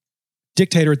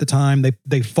dictator at the time,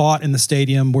 they fought in the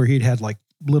stadium where he'd had like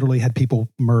literally had people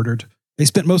murdered. They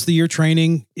spent most of the year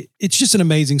training. It's just an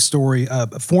amazing story.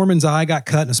 Foreman's eye got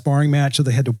cut in a sparring match, so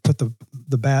they had to put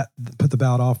the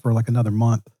bout off for like another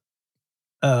month.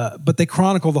 But they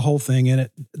chronicle the whole thing in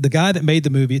it. The guy that made the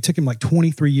movie, it took him like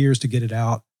 23 years to get it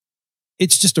out.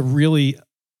 It's just a really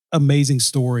amazing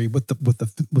story with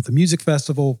the music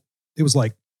festival. It was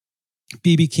like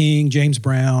B.B. King, James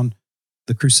Brown,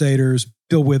 the Crusaders,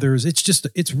 Bill Withers.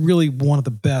 It's really one of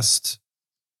the best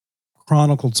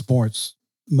chronicled sports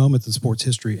moments in sports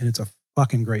history. And it's a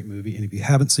fucking great movie. And if you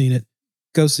haven't seen it,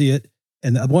 go see it.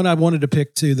 And the one I wanted to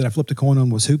pick too that I flipped a coin on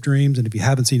was Hoop Dreams. And if you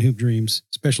haven't seen Hoop Dreams,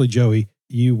 especially Joey,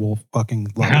 You will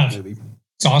fucking love that movie.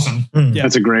 It's awesome. Yeah.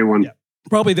 That's a great one. Yeah.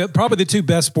 Probably the two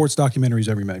best sports documentaries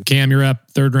ever made. Cam, you're up.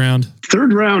 Third round.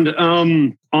 Third round.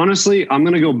 Honestly, I'm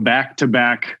going to go back to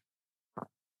back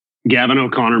Gavin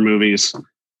O'Connor movies,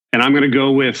 and I'm going to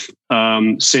go with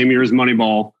same year as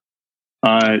Moneyball,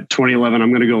 2011. I'm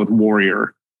going to go with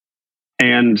Warrior,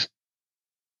 and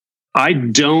I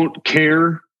don't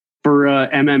care for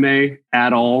MMA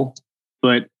at all.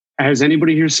 But has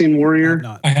anybody here seen Warrior?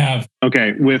 I have.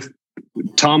 Okay, with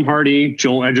Tom Hardy,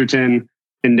 Joel Edgerton,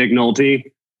 and Nick Nolte,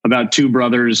 about two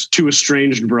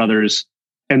estranged brothers,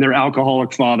 and their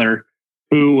alcoholic father,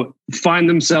 who find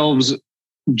themselves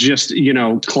just,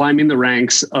 climbing the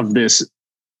ranks of this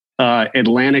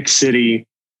Atlantic City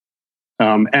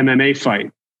MMA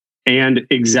fight. And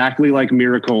exactly like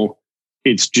Miracle,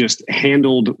 it's just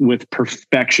handled with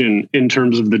perfection in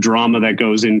terms of the drama that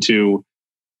goes into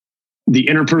the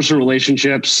interpersonal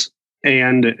relationships,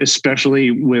 and especially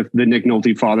with the Nick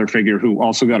Nolte father figure, who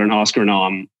also got an Oscar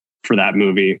nom for that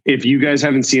movie. If you guys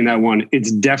haven't seen that one,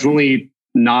 it's definitely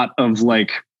not of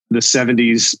like the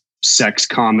 70s sex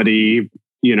comedy,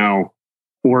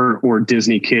 or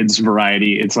Disney kids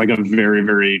variety. It's like a very,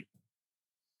 very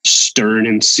stern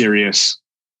and serious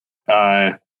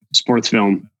sports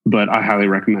film, but I highly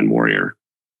recommend Warrior.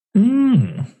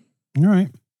 All right.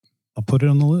 I'll put it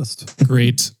on the list.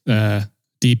 Great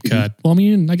deep cut. Well, I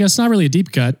mean, I guess not really a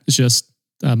deep cut. It's just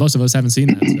most of us haven't seen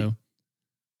that. So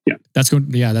yeah, that's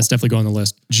definitely going on the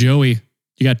list. Joey,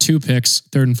 you got 2 picks,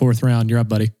 third and fourth round. You're up,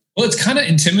 buddy. Well, it's kind of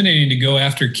intimidating to go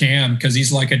after Cam because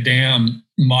he's like a damn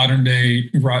modern day,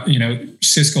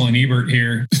 Siskel and Ebert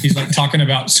here. He's like talking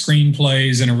about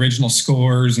screenplays and original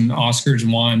scores and Oscars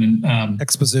won and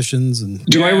expositions. And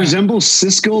do I resemble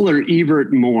Siskel or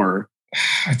Ebert more?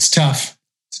 It's tough.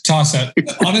 It's a toss up.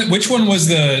 Which one was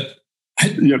the? I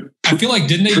feel like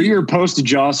didn't they pre or post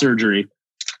jaw surgery?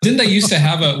 Didn't they used to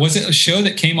have was it a show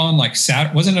that came on like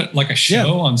wasn't it like a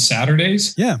show on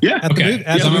Saturdays? Yeah.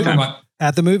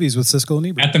 At the movies with Siskel and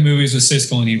Ebert. At the movies with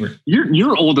Siskel and Ebert.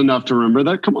 You're old enough to remember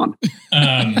that. Come on.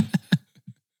 I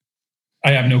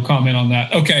have no comment on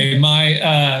that. Okay,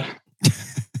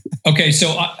 okay,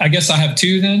 so I guess I have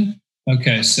 2 then.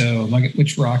 Okay, so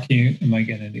which Rocky am I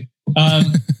gonna do?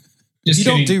 If you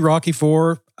don't do Rocky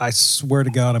 4, I swear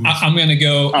to God, I'm gonna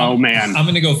go. Oh man, I'm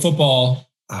gonna go football.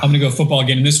 I'm gonna go football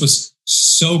again. And this was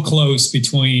so close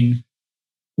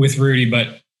with Rudy,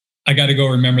 but I got to go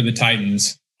Remember the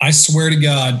Titans. I swear to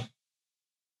God,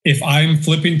 if I'm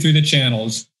flipping through the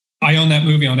channels, I own that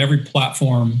movie on every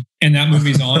platform, and that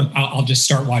movie's on. I'll just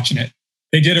start watching it.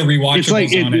 They did a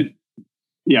rewatchables on it.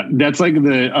 Yeah, that's like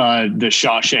the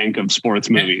Shawshank of sports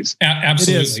movies.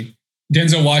 Absolutely.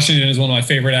 Denzel Washington is one of my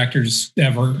favorite actors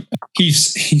ever.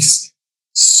 He's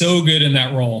so good in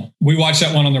that role. We watched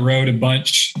that one on the road a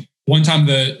bunch. One time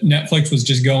the Netflix was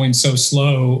just going so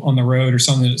slow on the road or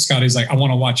something that Scotty's like, I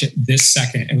want to watch it this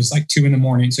second. It was like 2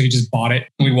 a.m. So he just bought it.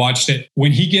 And we watched it.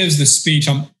 When he gives the speech,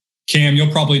 Cam,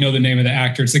 you'll probably know the name of the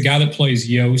actor. It's the guy that plays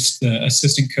Yost, the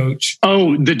assistant coach.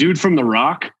 Oh, the dude from The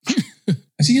Rock?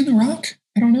 Is he in The Rock?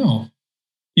 I don't know.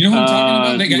 You know what I'm talking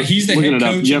about? That guy, he's the head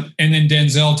coach. Yep. And then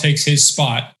Denzel takes his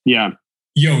spot. Yeah.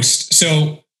 Yost.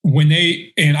 So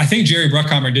and I think Jerry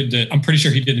Bruckheimer I'm pretty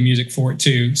sure he did the music for it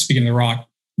too, speaking of The Rock.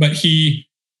 But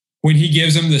when he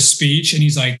gives him the speech and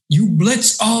he's like, you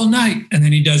blitz all night. And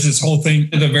then he does this whole thing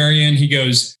at the very end. He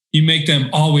goes, you make them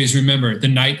always remember the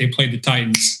night they played the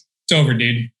Titans. It's over,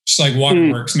 dude. Just like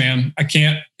waterworks, man. I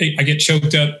get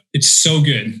choked up. It's so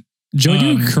good. Joe, do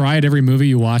you cry at every movie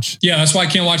you watch? Yeah, that's why I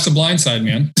can't watch The Blind Side,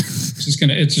 man. It's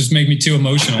just make me too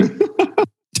emotional.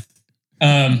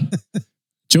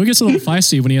 Joey gets a little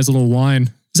feisty when he has a little wine.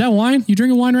 Is that wine? You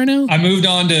drinking wine right now? I moved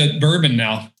on to bourbon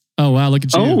now. Oh, wow. Look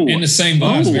at you. Oh, in the same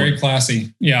glass. Very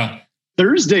classy. Yeah.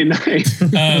 Thursday night.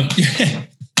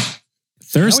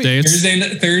 Thursday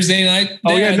night.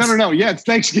 Oh, yeah. No. Yeah, it's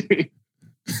Thanksgiving.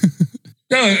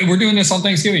 No, we're doing this on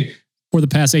Thanksgiving. For the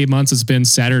past 8 months, it's been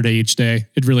Saturday each day.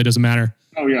 It really doesn't matter.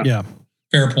 Oh, yeah. Yeah.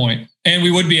 Fair point. And we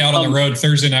would be out on the road.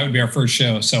 Thursday night would be our first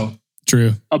show. So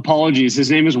true. Apologies. His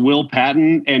name is Will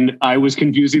Patton, and I was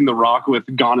confusing The Rock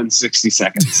with Gone in 60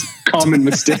 Seconds. Common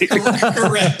mistake.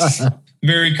 Correct.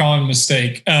 Very common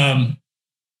mistake.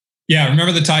 Yeah,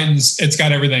 Remember the Titans. It's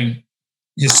got everything.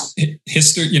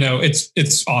 History,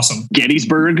 it's awesome.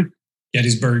 Gettysburg.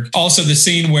 Also, the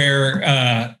scene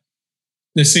where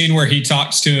he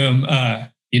talks to him.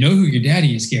 You know who your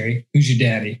daddy is, Gary? Who's your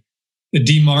daddy? The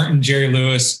D. Martin, Jerry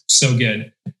Lewis, so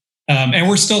good. And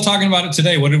we're still talking about it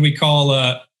today. What did we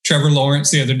call Trevor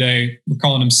Lawrence the other day? We're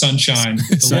calling him Sunshine.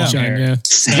 Sunshine, yeah.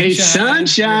 Hey,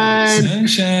 Sunshine.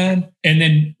 And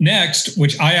then next,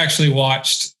 which I actually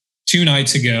watched 2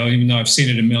 nights ago, even though I've seen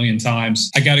it a million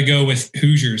times. I got to go with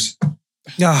Hoosiers.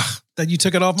 That you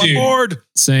took it off my Dude. board.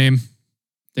 Same.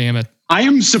 Damn it. I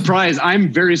am surprised.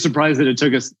 I'm very surprised that it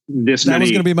took us this That many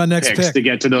was going to be my next picks pick. to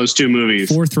get to those 2 movies.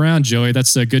 4th round, Joey.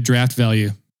 That's a good draft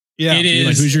value. Yeah. It You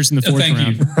like is. Hoosiers in the 4th Thank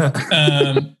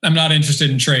round. you. I'm not interested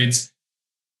in trades.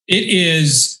 It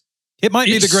is. It might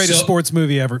be the It's greatest so- sports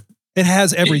movie ever. It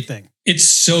has everything. It's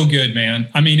so good, man.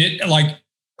 I mean, it like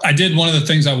I did one of the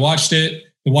things. I watched it.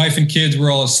 The wife and kids were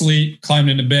all asleep, climbed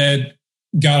into bed,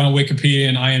 got on Wikipedia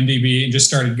and IMDb and just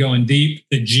started going deep.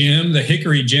 The gym, the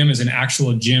Hickory Gym, is an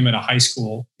actual gym at a high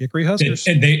school Hickory Huskers.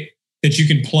 that you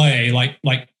can play like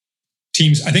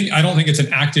teams. I don't think it's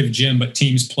an active gym, but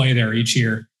teams play there each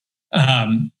year.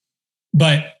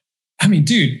 But I mean,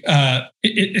 dude,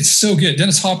 it's so good.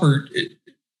 Dennis Hopper,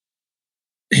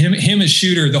 him as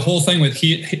Shooter, the whole thing with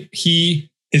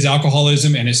his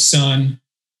alcoholism and his son.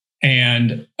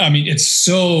 And I mean, it's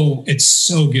so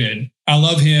good. I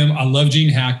love him. I love Gene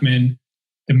Hackman.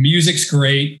 The music's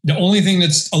great. The only thing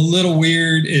that's a little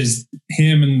weird is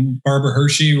him and Barbara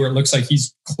Hershey, where it looks like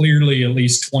he's clearly at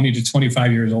least 20 to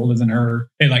 25 years older than her.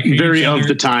 They like hate Very each of other.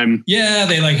 the time. Yeah,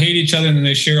 they like hate each other and then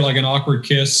they share like an awkward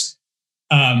kiss.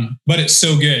 But it's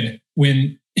so good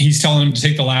when he's telling them to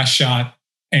take the last shot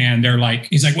and they're like,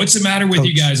 he's like, what's the matter with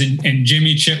you Coach. guys? And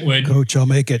Jimmy Chitwood, Coach, I'll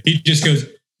make it. he just goes,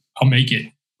 I'll make it.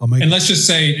 I'll make And it. let's just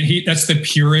say that's the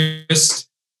purest.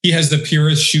 He has the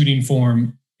purest shooting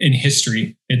form in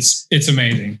history. It's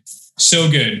amazing. So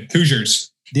good.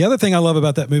 Hoosiers. The other thing I love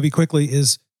about that movie quickly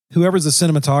is whoever's the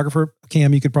cinematographer,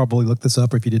 Cam, you could probably look this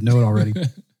up if you didn't know it already.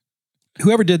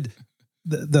 Whoever did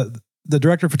the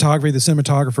director of photography, the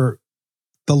cinematographer,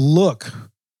 the look,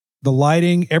 the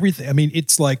lighting, everything. I mean,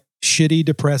 it's like shitty,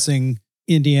 depressing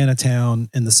Indiana town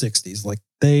in the 60s. Like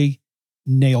they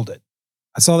nailed it.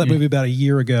 I saw that movie about a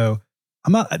year ago.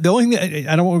 The only thing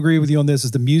I don't agree with you on this is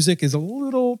the music is a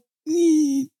little,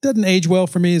 doesn't age well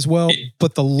for me as well,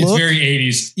 but the look. It's very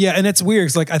 80s. Yeah, and it's weird.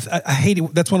 It's like I hate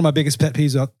it. That's one of my biggest pet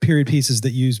peeves about period pieces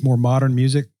that use more modern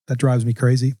music. That drives me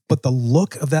crazy. But the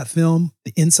look of that film,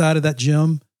 the inside of that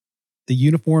gym, the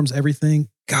uniforms, everything,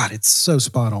 God, it's so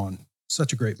spot on.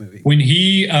 Such a great movie. When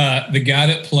he, the guy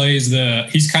that plays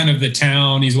he's kind of the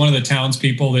town. He's one of the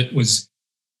townspeople that was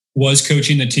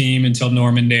coaching the team until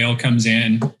Norman Dale comes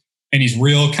in. And he's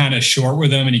real kind of short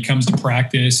with him. And he comes to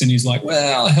practice and he's like,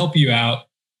 well, I'll help you out.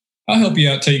 I'll help you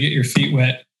out till you get your feet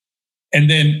wet. And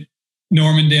then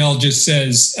Norman Dale just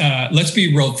says, let's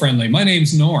be real friendly. My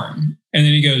name's Norm. And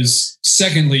then he goes,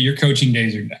 secondly, your coaching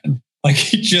days are done. Like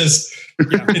he just,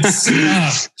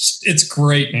 it's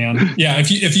great, man. Yeah.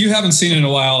 If you haven't seen it in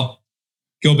a while,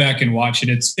 go back and watch it.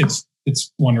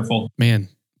 It's wonderful. Man,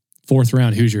 4th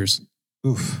round Hoosiers.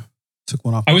 Oof. Took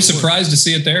one off. I was surprised to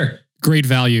see it there. Great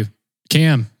value.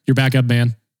 Cam, you're back up,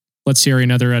 man. Let's hear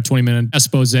another 20-minute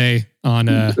expose on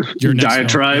your next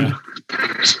diatribe.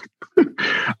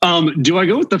 Yeah. Do I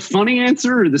go with the funny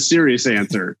answer or the serious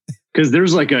answer? Because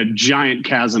there's like a giant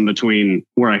chasm between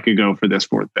where I could go for this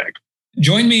 4th pick.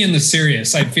 Join me in the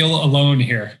serious. I feel alone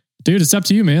here. Dude, it's up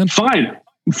to you, man. Fine.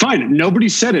 Nobody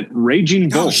said it. Raging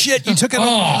Bull. Oh shit! You took it.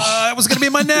 It was going to be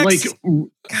my next. Like,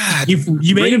 God,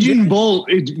 You made Raging him. Bull.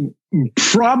 It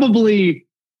probably,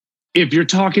 if you're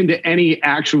talking to any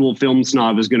actual film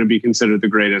snob, is going to be considered the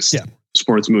greatest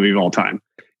sports movie of all time.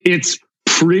 It's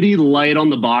pretty light on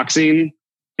the boxing,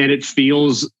 and it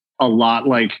feels a lot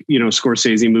like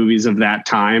Scorsese movies of that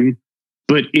time.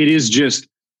 But it is just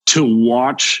to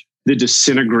watch the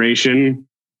disintegration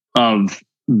of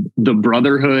the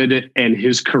brotherhood and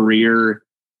his career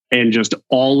and just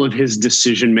all of his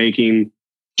decision making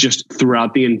just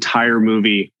throughout the entire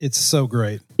movie. it's so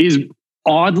great. Is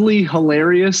oddly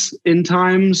hilarious in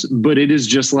times, but it is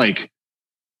just like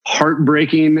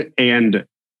heartbreaking and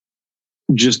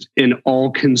just an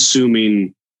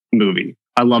all-consuming movie.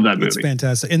 I love that It's movie.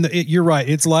 fantastic. And you're right.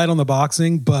 It's light on the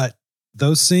boxing, but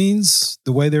those scenes,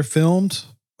 the way they're filmed,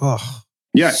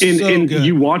 Yeah, and so good.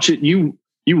 you watch it, you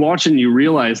watch it and you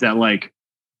realize that like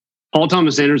Paul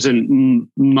Thomas Anderson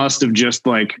must have just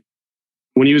like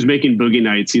when he was making Boogie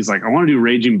Nights, he's like, I want to do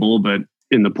Raging Bull, but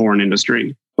in the porn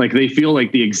industry. Like they feel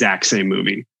like the exact same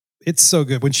movie. It's so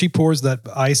good. When she pours that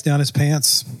ice down his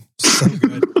pants, so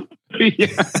good. Yeah.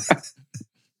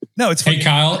 No, it's Hey, funny.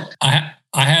 Kyle,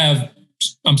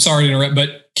 I'm sorry to interrupt,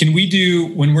 but can we do,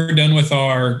 when we're done with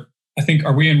are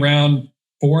we in round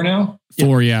 4 now?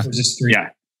 4, yeah. Or is this 3? Yeah.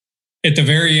 At the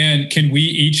very end, can we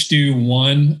each do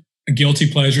one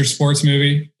guilty pleasure sports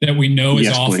movie that we know is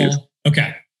Yes, awful? please.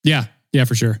 Okay. Yeah,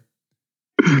 for sure.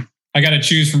 I got to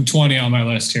choose from 20 on my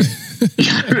list here.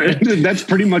 That's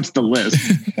pretty much the list.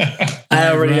 I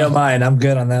already know mine. I'm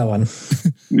good on that one.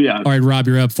 Yeah. All right, Rob,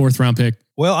 you're up. 4th round pick.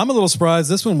 Well, I'm a little surprised.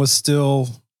 This one was still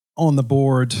on the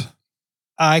board.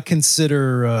 I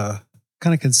consider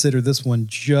this one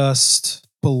just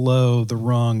below the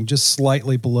rung, just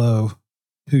slightly below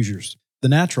Hoosiers. The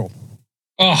Natural.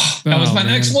 Oh, that was my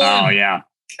next one. Oh, yeah.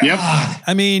 Yep.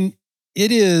 I mean,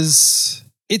 it's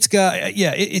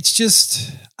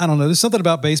just, I don't know. There's something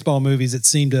about baseball movies that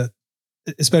seem to,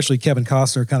 especially Kevin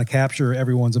Costner, kind of capture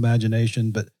everyone's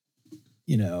imagination. But,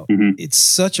 it's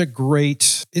such a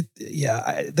great,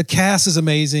 the cast is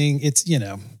amazing. It's,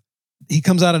 he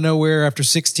comes out of nowhere after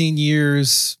 16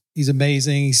 years. He's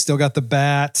amazing. He's still got the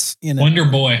bat. Wonder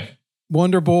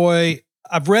Boy.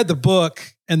 I've read the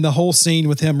book, and the whole scene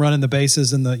with him running the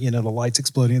bases and the lights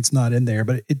exploding, it's not in there,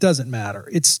 but it doesn't matter.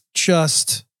 It's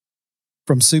just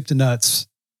from soup to nuts,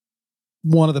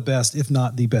 one of the best, if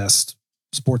not the best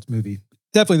sports movie.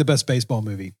 Definitely the best baseball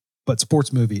movie, but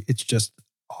sports movie, it's just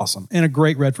awesome. And a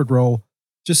great Redford role.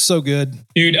 Just so good.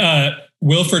 Dude,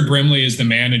 Wilford Brimley is the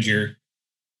manager.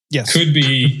 Yes. Could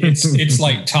be. It's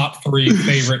like top 3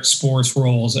 favorite sports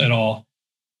roles at all.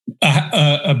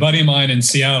 A buddy of mine in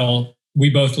Seattle, we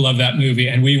both love that movie,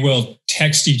 and we will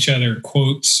text each other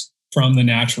quotes from The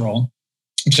Natural,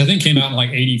 which I think came out in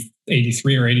like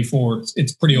 83 or 84.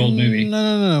 It's a pretty old movie.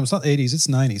 No. It's not 80s. It's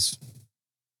 90s.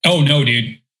 Oh, no,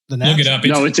 dude. Look it up.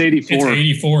 It's 84. It's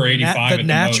 84, 85. The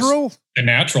Natural? Most. The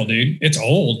Natural, dude. It's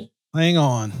old. Hang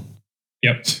on.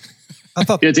 Yep. I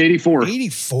thought it's 84.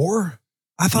 84?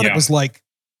 I thought it was like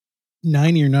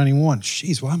 90 or 91.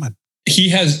 Jeez, why am I? He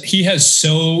has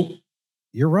so.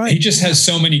 You're right. He just has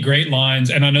so many great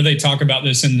lines, and I know they talk about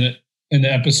this in the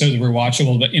episodes that we're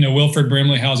watchable. But Wilford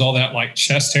Brimley has all that like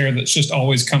chest hair that's just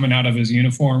always coming out of his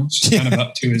uniform, kind of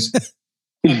up to his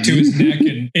neck,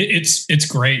 and it's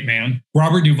great, man.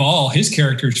 Robert Duvall, his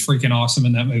character is freaking awesome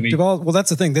in that movie. Duvall, well, that's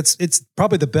the thing. It's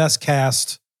probably the best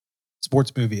cast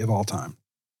sports movie of all time.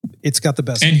 It's got the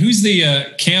best. And who's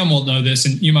the Cam will know this,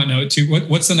 and you might know it too.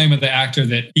 What's the name of the actor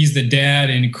that he's the dad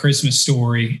in Christmas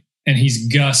Story, and he's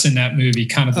Gus in that movie,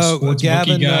 kind of the sports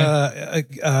bookie guy.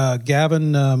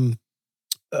 Gavin. Darren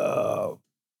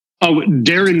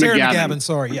McGavin.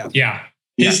 Sorry, yeah. Yeah.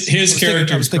 His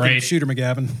character is great. Shooter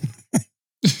McGavin.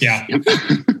 Yeah.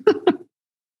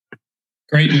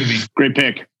 Great movie. Great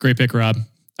pick. Great pick, Rob.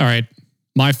 All right.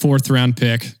 My 4th round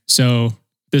pick. So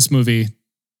this movie,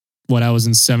 when I was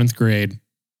in 7th grade,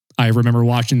 I remember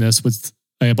watching this with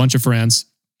a bunch of friends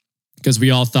because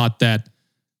we all thought that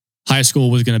high school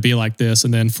was going to be like this.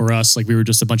 And then for us, like we were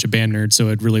just a bunch of band nerds. So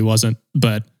it really wasn't,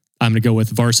 but I'm going to go with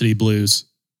Varsity Blues.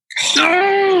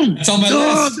 It's on my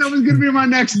list. That was going to be my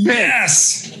next pick.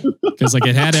 Yes. Because like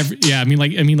it had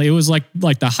it was like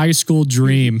the high school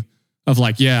dream of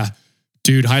like, yeah,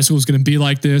 dude, high school is going to be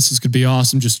like this. It's going to be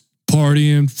awesome. Just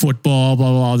partying, football, blah,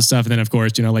 blah, blah, all this stuff. And then of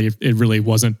course, like it really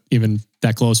wasn't even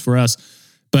that close for us.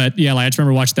 But yeah, like I just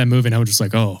remember watching that movie and I was just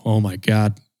like, oh my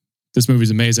God, this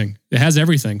movie's amazing. It has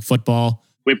everything. Football,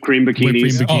 whipped cream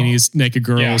bikinis, naked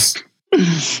girls. Yeah.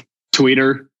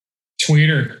 Tweeter.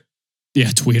 Yeah,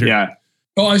 Tweeter. Yeah.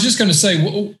 Oh, I was just going to say,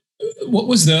 what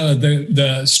was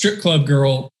the strip club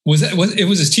girl? It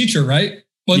was his teacher, right?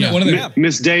 Wasn't it one of the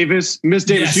Miss Davis? Miss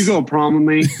Davis, yes. You go prom with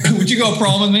me. Would you go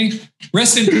prom with me?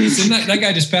 Rest in peace. Isn't that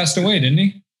guy just passed away, didn't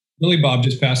he? Billy Bob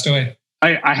just passed away.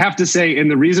 I have to say,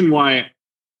 and the reason why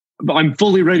I'm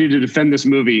fully ready to defend this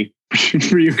movie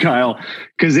for you, Kyle,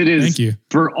 because it is, thank you,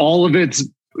 for all of its,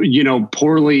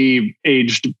 poorly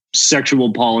aged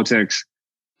sexual politics,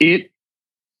 it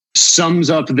sums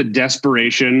up the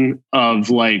desperation of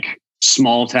like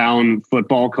small town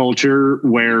football culture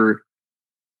where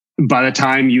by the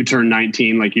time you turn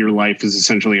 19, like your life is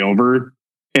essentially over.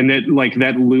 And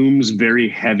that looms very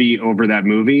heavy over that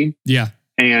movie. Yeah.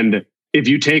 And if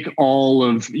you take all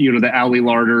of, the Ally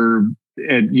Larder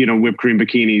and, whipped cream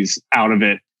bikinis out of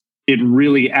it, it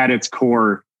really at its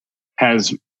core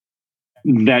has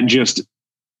that just,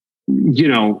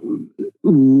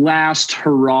 last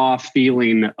hurrah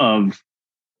feeling of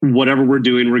whatever we're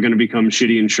doing, we're going to become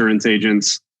shitty insurance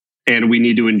agents and we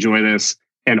need to enjoy this.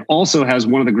 And also has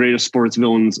one of the greatest sports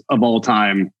villains of all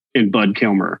time in Bud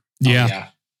Kilmer. Yeah. Oh, yeah.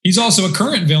 He's also a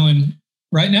current villain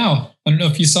right now. I don't know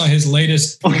if you saw his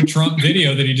latest Trump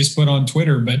video that he just put on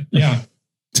Twitter, but yeah.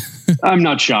 I'm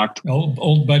not shocked.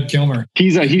 Old Bud Kilmer.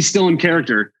 He's still in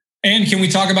character. And can we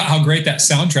talk about how great that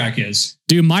soundtrack is?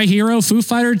 Dude, My Hero, Foo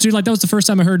Fighters, dude, like that was the first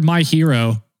time I heard My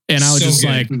Hero. And I was just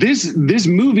like, this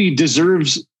movie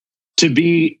deserves to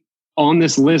be on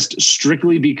this list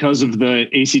strictly because of the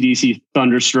AC/DC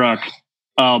Thunderstruck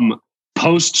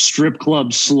post strip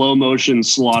club slow motion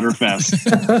slaughter fest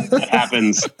that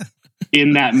happens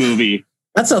in that movie.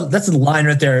 That's a line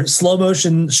right there. Slow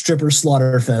motion stripper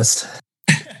slaughter fest.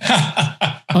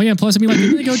 Oh yeah. Plus, I mean, like,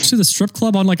 didn't they go to the strip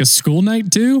club on like a school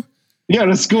night too? Yeah,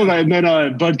 that's cool. And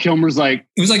then Bud Kilmer's like,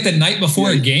 it was like the night before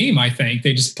a game. I think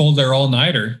they just pulled their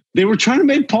all-nighter. they were trying to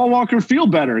make Paul Walker feel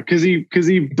better because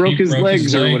he broke his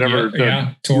legs or whatever.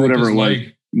 Tore whatever his it was.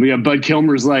 leg. Yeah, Bud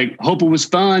Kilmer's like, hope it was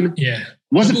fun. Yeah.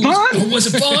 Was it fun?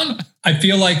 Was it fun? I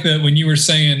feel like that when you were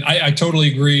saying, I totally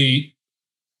agree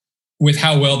with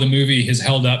how well the movie has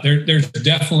held up. There's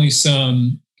definitely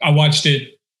some, I watched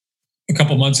it a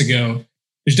couple months ago.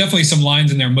 There's definitely some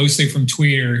lines in there, mostly from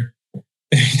Tweeter,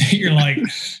 that you're like,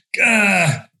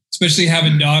 especially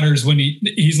having daughters when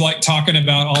he's like talking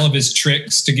about all of his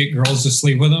tricks to get girls to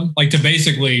sleep with him, like to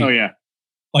basically, Oh yeah,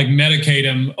 like medicate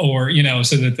him or,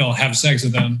 so that they'll have sex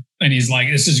with him. And he's like,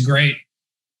 this is great.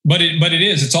 But it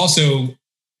is,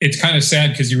 it's kind of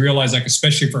sad because you realize, like,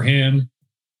 especially for him,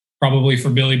 probably for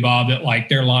Billy Bob, that like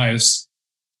their lives,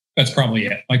 that's probably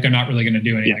it. Like they're not really going to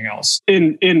do anything else.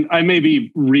 and I may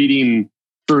be reading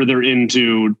further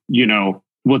into,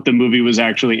 what the movie was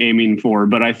actually aiming for,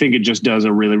 but I think it just does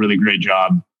a really, really great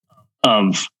job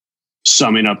of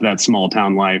summing up that small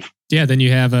town life. Yeah. Then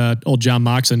you have old John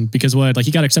Moxon because like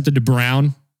he got accepted to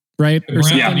Brown, right? Or Brown,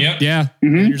 something? yep. Yeah.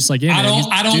 Mhm. And you're just like, yeah,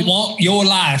 I don't want your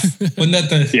life. Wasn't that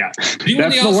the? Yeah, Did you win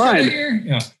that's the the Oscar line. that year?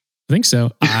 Yeah. I think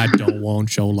so. I don't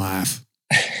want your life.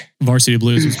 Varsity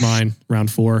Blues was mine, round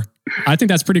 4. I think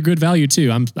that's pretty good value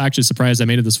too. I'm actually surprised I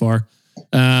made it this far.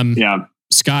 Yeah.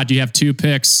 Scott, you have 2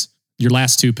 picks. Your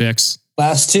last 2 picks.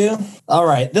 Last 2. All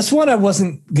right. This one I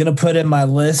wasn't going to put in my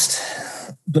list,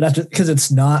 but because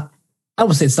it's not, I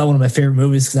would say it's not one of my favorite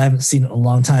movies because I haven't seen it in a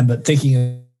long time, but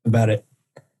thinking about it,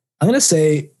 I'm going to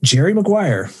say Jerry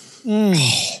Maguire.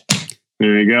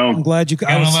 There you I'm go. glad you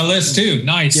Got it on my list too.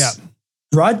 Nice. Yeah.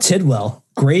 Rod Tidwell,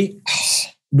 great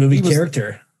movie He was-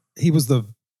 character. He was the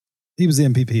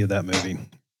MVP of that movie,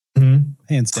 Mhm.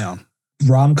 hands down.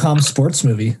 Rom-com sports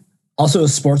movie. Also a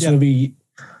sports movie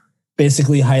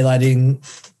basically highlighting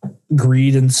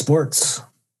greed in sports.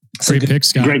 So Great good- pick,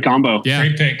 Scott. Great combo. Yeah.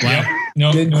 Great pick. Wow. Yep.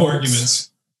 No Good quotes.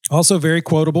 arguments. Also very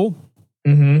quotable.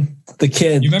 The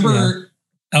kid. You remember?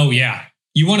 Oh yeah.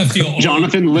 You want to feel old.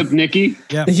 Jonathan Lipnicki.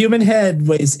 The human head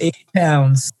weighs 80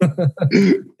 pounds.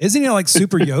 Isn't he like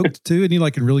super yoked too? Isn't he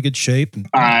like in really good shape? And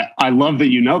I love that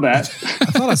you know that. I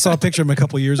thought I saw a picture of him a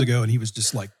couple of years ago and he was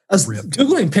just like I was ripped.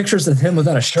 Googling pictures of him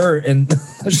without a shirt and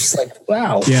I was just like,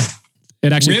 wow. Yeah.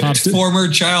 It actually Ripped pops. former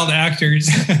child actors.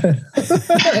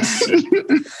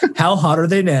 How hot are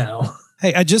they now?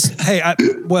 Hey,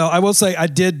 I will say I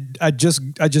just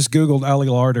Googled Ali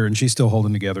Larder and she's still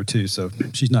holding together too. So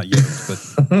she's not yoked,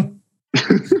 but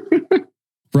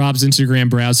Rob's Instagram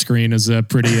browse screen is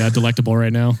pretty delectable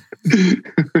right now.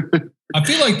 I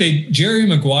feel like Jerry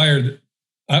Maguire,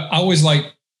 I always like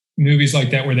movies like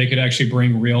that where they could actually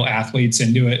bring real athletes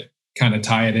into it, kind of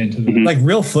tie it into the. Like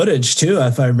real footage too,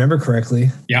 if I remember correctly.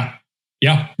 Yeah.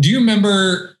 Yeah. Do you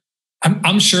remember?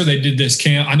 I'm sure they did this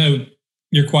camp. I know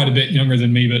you're quite a bit younger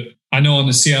than me, but I know on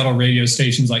the Seattle radio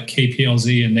stations like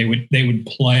KPLZ, and they would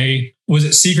play, was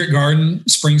it Secret Garden,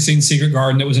 Springsteen's Secret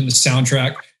Garden that was in the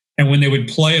soundtrack? And when they would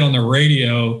play it on the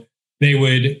radio, they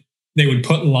would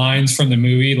put lines from the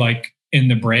movie like in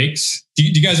the breaks. Do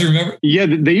you guys remember? Yeah,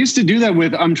 they used to do that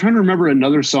with, I'm trying to remember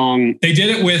another song. They did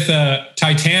it with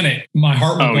Titanic, My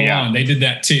Heart Will Go On. They did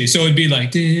that too. So it'd be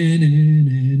like,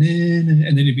 and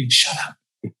then it'd be, shut up.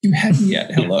 You haven't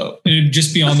yet. Hello. And it'd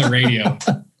just be on the radio.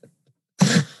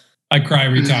 I cry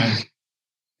every time.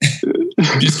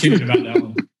 I'm just kidding about that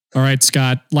one. All right,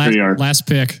 Scott, last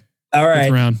pick. All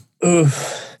right. Round.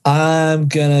 Oof. I'm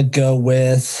going to go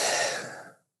with,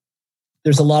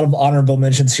 there's a lot of honorable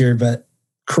mentions here, but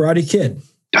Karate Kid.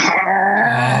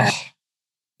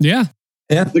 Yeah.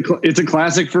 It's a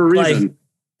classic for a reason. Like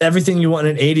everything you want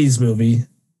in an 80s movie.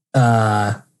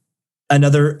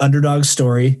 Another underdog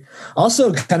story.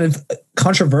 Also kind of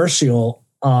controversial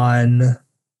on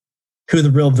who the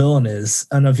real villain is.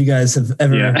 I don't know if you guys have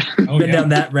ever been down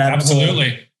that rabbit hole.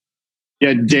 Absolutely.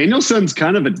 Yeah, Danielson's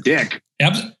kind of a dick.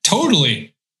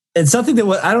 Totally. And something that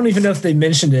I don't even know if they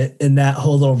mentioned it in that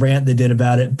whole little rant they did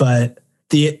about it, but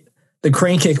the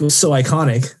crane kick was so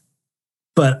iconic,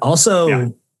 but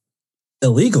also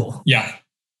illegal. Yeah.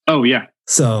 Oh, yeah.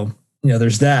 So,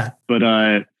 there's that. But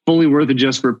fully worth it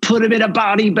just for put him in a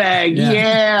body bag.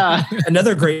 Yeah.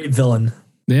 Another great villain.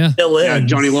 Yeah.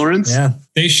 Johnny Lawrence. Yeah.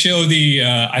 They show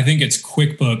I think it's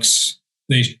QuickBooks,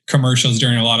 commercials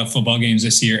during a lot of football games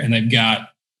this year, and they've got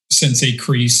Sensei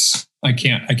Kreese. I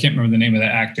can't remember the name of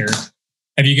that actor,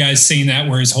 Have you guys seen that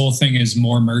where his whole thing is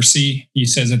more mercy? He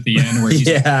says at the end where he's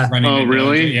running. Oh,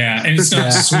 really? Yeah. And it's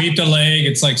not sweep the leg.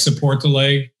 It's like support the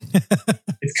leg.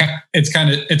 It's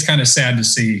kind of sad to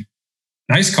see.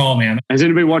 Nice call, man. Has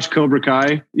anybody watched Cobra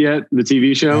Kai yet? The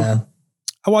TV show? Yeah.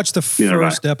 I watched the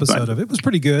first episode of it. It was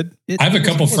pretty good. I have a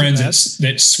couple friends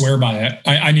that swear by it.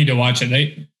 I need to watch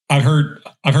it. I've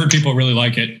heard people really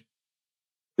like it.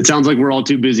 It sounds like we're all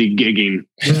too busy gigging.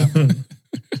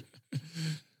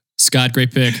 Scott,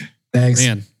 great pick. Thanks.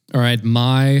 Man. All right.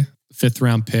 My 5th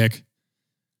round pick.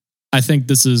 I think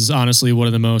this is honestly one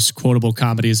of the most quotable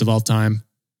comedies of all time.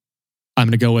 I'm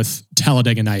going to go with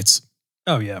Talladega Nights.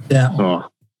 Oh, yeah. Yeah. Oh,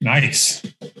 Nice.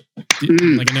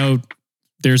 Like, I know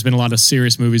there's been a lot of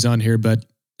serious movies on here, but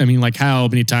I mean, like, how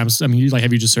many times, I mean, like,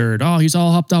 have you just heard, oh, he's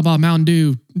all hopped up on Mountain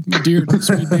Dew, dear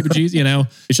sweet baby Jesus, you know?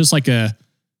 It's just like a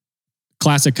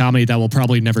classic comedy that will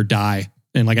probably never die.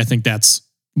 And like, I think that's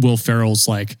Will Ferrell's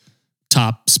like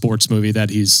top sports movie that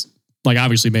he's like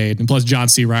obviously made. And plus John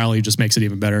C. Reilly just makes it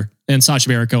even better. And Sacha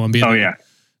Baron Cohen being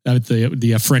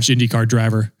the French IndyCar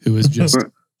driver who is just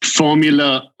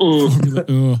Formula.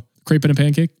 crepe and a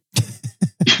pancake.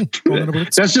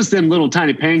 That's just them little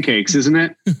tiny pancakes, isn't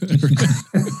it?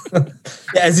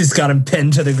 Yeah, as he's got him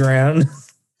pinned to the ground.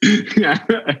 Yeah.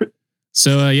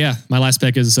 So my last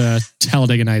pick is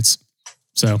Talladega Nights.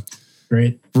 So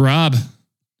Great. Rob,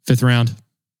 5th round.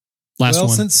 Last one.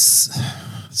 Since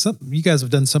you guys have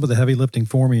done some of the heavy lifting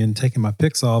for me and taking my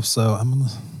picks off, so let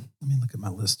me look at my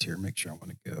list here, make sure I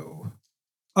want to go.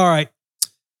 All right.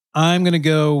 I'm going to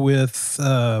go with,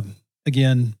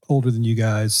 again, older than you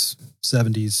guys,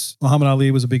 70s. Muhammad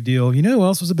Ali was a big deal. You know who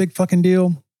else was a big fucking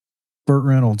deal? Burt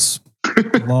Reynolds.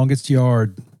 Longest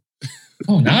Yard.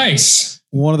 Oh, nice.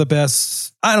 One of the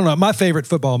best, I don't know, my favorite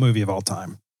football movie of all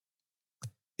time.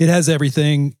 It has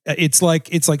everything. It's like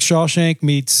Shawshank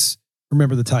meets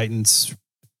Remember the Titans.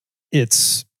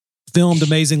 It's filmed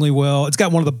amazingly well. It's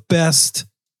got one of the best,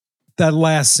 that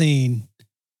last scene.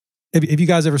 Have you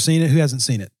guys ever seen it? Who hasn't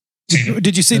seen it?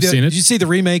 Did you see Did you see the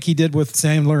remake he did with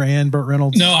Sandler and Burt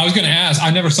Reynolds? No, I was going to ask. I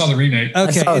never saw the remake.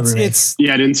 Okay, I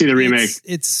didn't see the remake.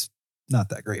 It's not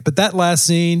that great, but that last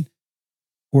scene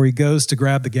where he goes to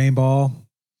grab the game ball,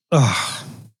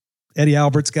 Eddie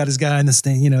Albert's got his guy in the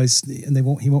stand, you know,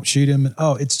 and he won't shoot him.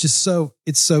 Oh, it's so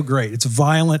great. It's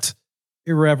violent,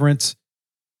 irreverent.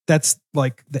 That's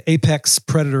like the apex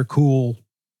predator, cool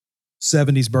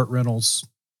 70s Burt Reynolds.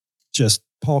 Just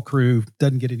Paul Crewe,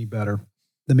 doesn't get any better.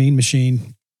 The Mean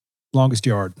Machine, Longest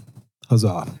Yard.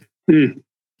 Huzzah.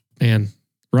 Man,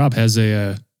 Rob has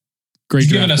a great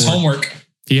He's draft giving us board. homework.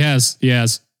 He has.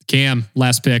 Cam,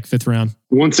 last pick, 5th round.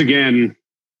 Once again,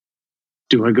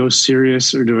 do I go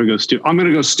serious or do I go stupid? I'm going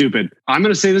to go stupid. I'm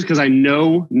going to say this because I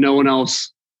know no one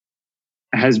else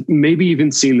has maybe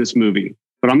even seen this movie,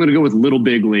 but I'm going to go with Little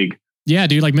Big League. Yeah,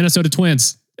 dude, like Minnesota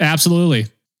Twins. Absolutely.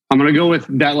 I'm going to go with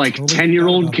that like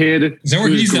 10-year-old kid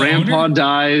whose grandpa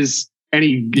dies and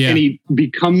he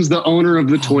becomes the owner of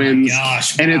the Twins.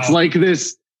 Gosh, and it's like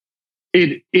this,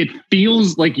 it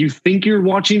feels like you think you're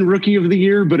watching Rookie of the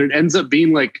Year, but it ends up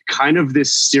being like kind of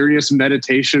this serious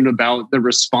meditation about the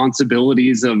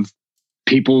responsibilities of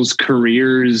people's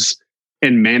careers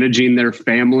and managing their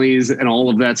families and all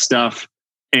of that stuff.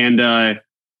 And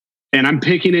I'm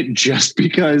picking it just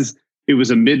because it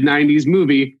was a mid-90s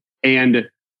movie and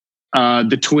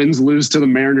the Twins lose to the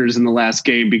Mariners in the last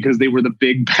game because they were the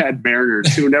big bad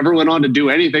Mariners who never went on to do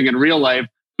anything in real life,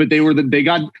 but they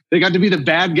got to be the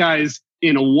bad guys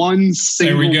in a one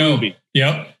single movie.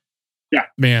 Yep. Yeah.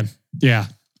 Man. Yeah.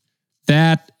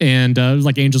 That and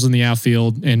like Angels in the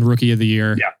Outfield and Rookie of the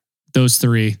Year. Yeah. Those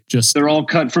three they're all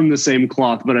cut from the same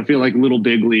cloth, but I feel like Little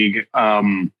Big League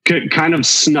kind of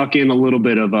snuck in a little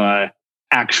bit of a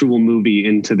actual movie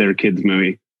into their kids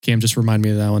movie. Cam just remind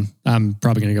me of that one. I'm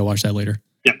probably going to go watch that later.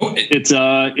 Yeah, it's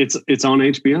on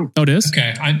HBO. Oh, it is?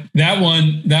 Okay. That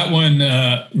one,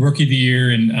 Rookie of the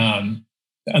Year and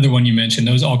the other one you mentioned,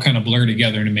 those all kind of blur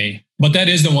together to me. But that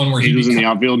is the one where he was in the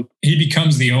outfield. He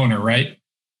becomes the owner, right?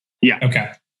 Yeah.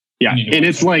 Okay. Yeah, and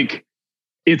it's like,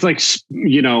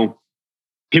 you know,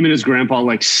 him and his grandpa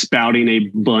like spouting a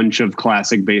bunch of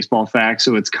classic baseball facts.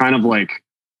 So it's kind of like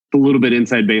a little bit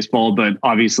inside baseball, but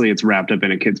obviously it's wrapped up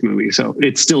in a kid's movie. So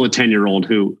it's still a 10-year-old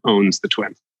who owns the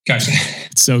Twins. Gotcha.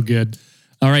 It's so good.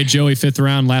 All right, Joey, 5th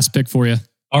round, last pick for you.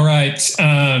 All right.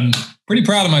 Pretty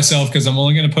proud of myself because I'm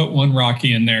only going to put one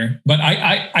Rocky in there, but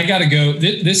I got to go.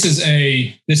 It's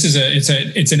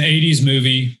an 80s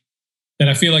movie that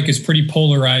I feel like is pretty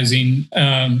polarizing.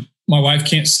 My wife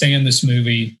can't stand this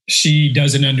movie. She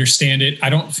doesn't understand it. I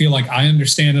don't feel like I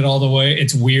understand it all the way.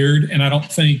 It's weird. And I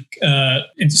don't think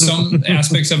in some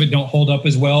aspects of it don't hold up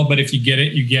as well. But if you get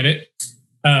it, you get it.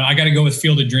 I got to go with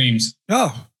Field of Dreams.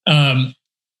 Oh. I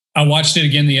watched it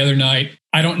again the other night.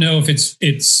 I don't know if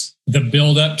it's the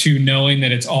build up to knowing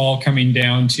that it's all coming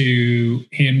down to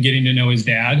him getting to know his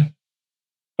dad.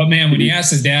 But man, when he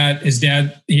asks his dad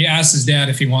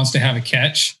if he wants to have a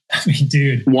catch. I mean,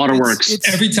 dude, Waterworks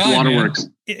every time. Waterworks.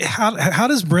 How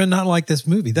does Bryn not like this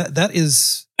movie? That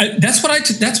is. That's what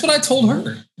I told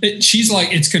her. She's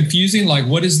like, it's confusing. Like,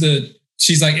 what is the?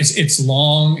 She's like, it's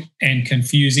long and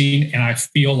confusing, and I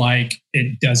feel like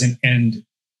it doesn't end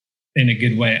in a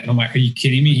good way. And I'm like, are you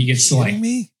kidding me? He gets to like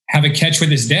have a catch with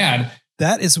his dad.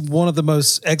 That is one of the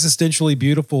most existentially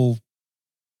beautiful.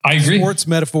 I agree. Sports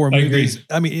metaphor movies.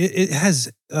 I mean, it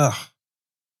has. But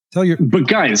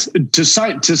guys, to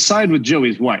side with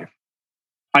Joey's wife,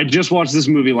 I just watched this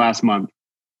movie last month.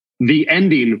 The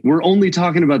ending. We're only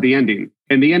talking about the ending,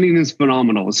 and the ending is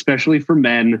phenomenal, especially for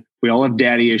men. We all have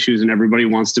daddy issues, and everybody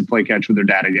wants to play catch with their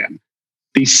dad again.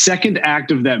 The second act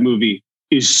of that movie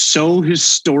is so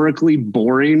historically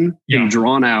boring and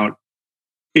drawn out.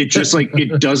 It just like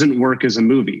it doesn't work as a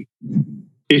movie.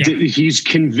 He's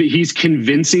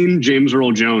convincing James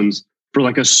Earl Jones for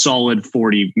like a solid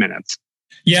 40 minutes.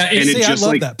 Yeah, and it just I love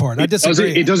like that part. I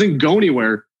disagree. It doesn't go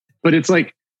anywhere, but it's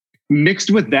like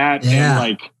mixed with that and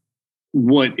like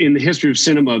what in the history of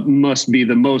cinema must be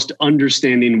the most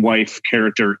understanding wife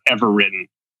character ever written.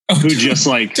 Who just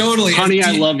like totally, honey,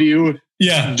 I love you.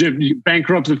 Yeah, you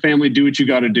bankrupt the family. Do what you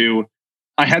got to do.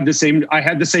 I had the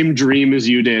same dream as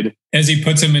you did. As he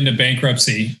puts him into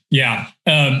bankruptcy. Yeah.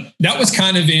 That was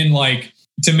kind of in like,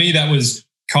 to me, that was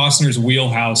Costner's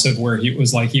wheelhouse of where he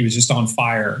was just on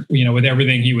fire, with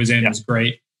everything he was in. It was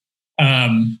great.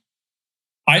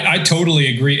 I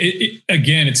totally agree.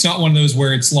 Again, it's not one of those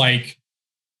where it's like,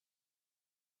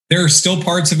 there are still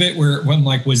parts of it where when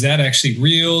like, was that actually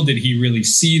real? Did he really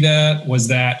see that? Was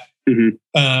that,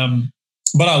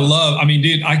 but I mean,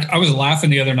 dude, I was laughing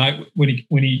the other night when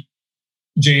he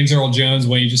James Earl Jones,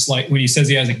 when he says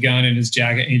he has a gun in his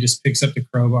jacket and he just picks up the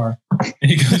crowbar and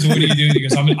he goes, what are you doing? He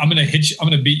goes, I'm going to hit you. I'm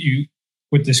going to beat you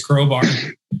with this crowbar.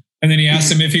 And then he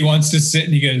asks him if he wants to sit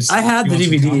and he goes, I have the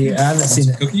DVD. I haven't seen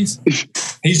it. Cookies.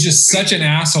 He's just such an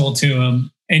asshole to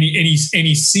him. And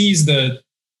he sees the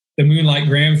Moonlight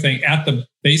Graham thing at the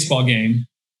baseball game,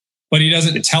 but he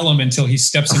doesn't tell him until he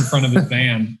steps in front of his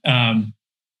van.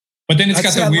 But then it's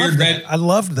got the weird red. I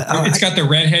loved that. It's got the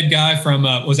redhead guy from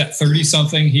was that 30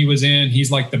 something? He was in.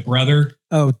 He's like the brother.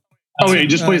 Yeah, he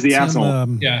just plays the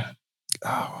asshole. Yeah.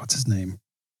 Oh, what's his name?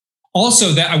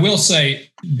 Also, that I will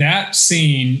say that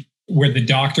scene where the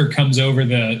doctor comes over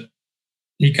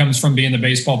he comes from being the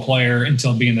baseball player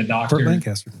until being the doctor. Burt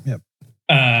Lancaster. Yep.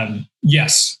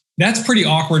 Yes, that's pretty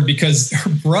awkward because her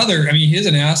brother. I mean, he's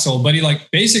an asshole, but he like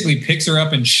basically picks her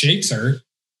up and shakes her.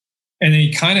 And then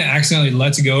he kind of accidentally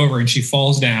lets it go over and she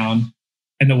falls down.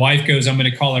 And the wife goes, I'm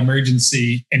going to call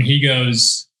emergency. And he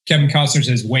goes, Kevin Costner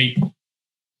says, wait.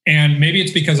 And maybe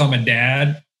it's because I'm a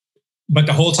dad, but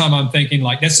the whole time I'm thinking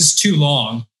like, this is too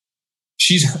long.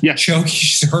 She's choking,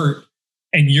 she's hurt.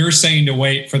 And you're saying to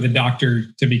wait for the doctor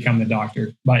to become the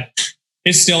doctor. But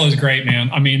it still is great, man.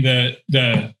 I mean,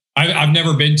 I've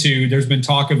never been to, there's been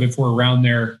talk of if we're around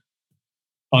there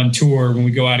on tour, when we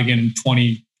go out again in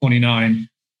 2029,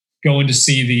 going to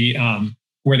see the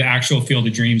where the actual Field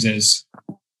of Dreams is.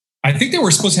 I think they were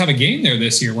supposed to have a game there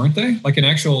this year, weren't they? Like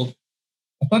I thought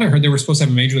I heard they were supposed to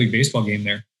have a Major League Baseball game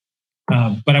there.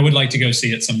 But I would like to go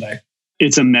see it someday.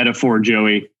 It's a metaphor,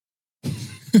 Joey.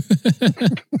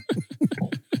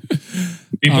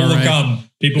 People will come.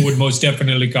 People would most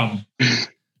definitely come.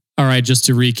 All right, just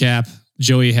to recap,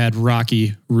 Joey had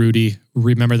Rocky, Rudy,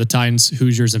 Remember the Titans,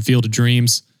 Hoosiers, and Field of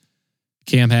Dreams.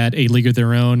 Cam had A League of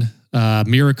Their Own,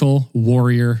 Miracle,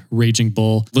 Warrior, Raging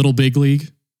Bull, Little Big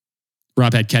League.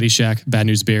 Rob had Caddyshack, Bad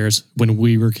News Bears, When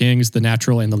We Were Kings, The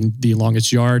Natural, and The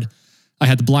Longest Yard. I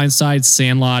had The Blind Side,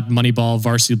 Sandlot, Moneyball,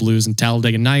 Varsity Blues, and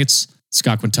Talladega Nights.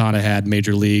 Scott Quintana had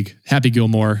Major League, Happy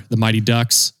Gilmore, The Mighty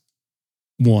Ducks,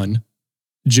 1,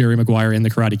 Jerry Maguire, and The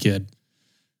Karate Kid.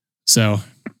 So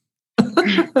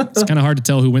it's kind of hard to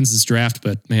tell who wins this draft,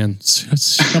 but man,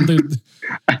 something.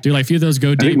 Do like a few of those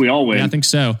go deep? I think we all win. Yeah, I think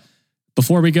so.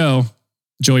 Before we go,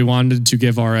 Joey wanted to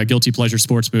give our guilty pleasure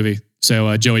sports movie.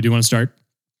 So, Joey, do you want to start?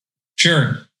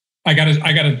 Sure. I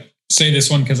gotta say this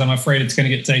one because I'm afraid it's going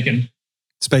to get taken.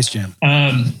 Space Jam.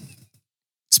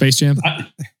 Space Jam.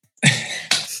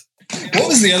 What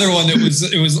was the other one that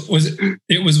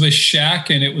was with Shaq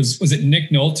and was it Nick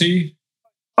Nolte?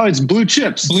 Oh, it's Blue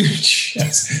Chips. Blue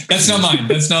Chips. That's not mine.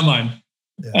 That's not mine.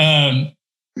 Yeah.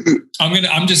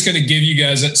 I'm just gonna give you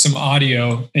guys some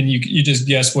audio, and you just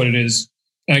guess what it is.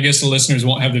 And I guess the listeners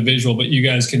won't have the visual, but you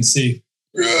guys can see.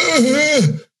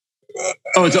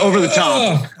 Oh, it's Over the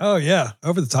Top. Oh yeah,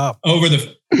 Over the Top. Over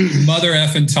the mother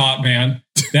effing top, man.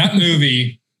 That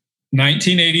movie,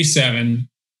 1987.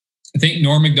 I think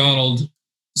Norm Macdonald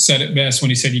said it best when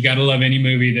he said, "You got to love any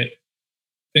movie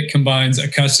that combines a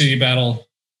custody battle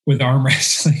with arm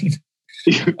wrestling."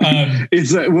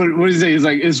 It's like, what do you say? It's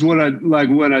like, it's when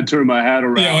I turn my hat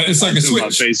around. Yeah, it's like a switch. My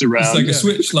face around. It's like a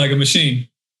switch, like a machine.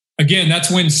 Again, that's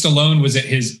when Stallone was at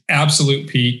his absolute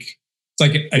peak. It's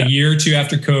like a year or two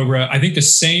after Cobra. I think the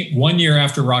same 1 year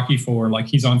after Rocky IV. Like,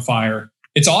 he's on fire.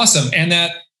 It's awesome, and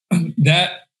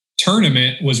that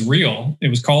tournament was real. It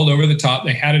was called Over the Top.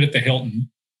 They had it at the Hilton.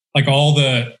 Like all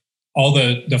the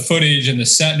footage and the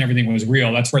set and everything was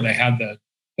real. That's where they had the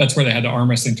arm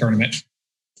wrestling tournament.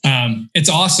 It's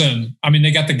awesome. I mean,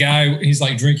 they got the guy, he's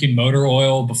like drinking motor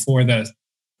oil before the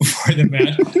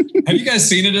match. Have you guys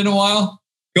seen it in a while?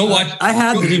 Go watch. I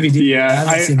have the DVD. Yeah,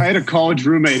 I had a college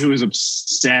roommate who was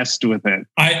obsessed with it.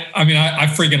 I mean, I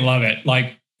freaking love it.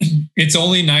 Like, it's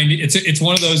only 90. It's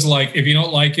one of those, like, if you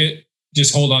don't like it,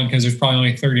 just hold on, because there's probably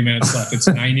only 30 minutes left. It's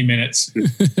 90 minutes.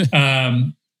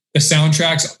 The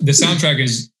soundtrack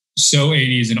is so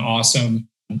 80s and awesome.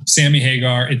 Sammy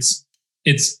Hagar, it's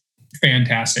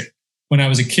fantastic. When I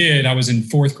was a kid, I was in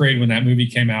 4th grade when that movie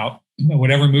came out.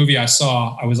 Whatever movie I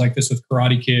saw, I was like this with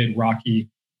Karate Kid, Rocky.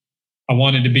 I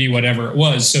wanted to be whatever it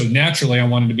was. So naturally, I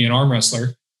wanted to be an arm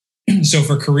wrestler. So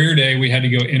for career day, we had to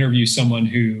go interview someone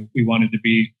who we wanted to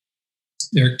be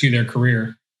their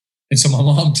career. And so my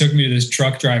mom took me to this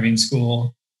truck driving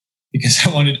school because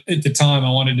at the time,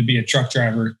 I wanted to be a truck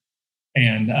driver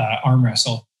and arm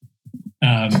wrestle,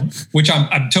 which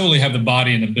I totally have the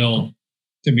body and the build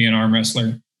to be an arm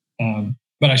wrestler.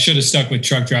 But I should have stuck with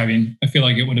truck driving. I feel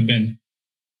like it would have been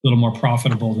a little more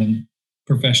profitable than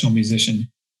professional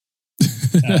musician.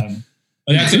 But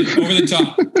that's it. Over the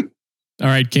Top. All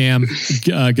right, Cam,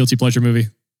 guilty pleasure movie.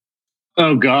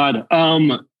 Oh God.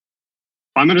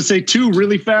 I'm going to say 2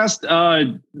 really fast.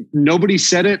 Nobody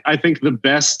said it. I think the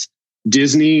best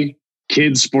Disney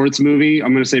kids sports movie.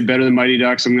 I'm going to say better than Mighty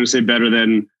Ducks. I'm going to say better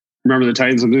than Remember the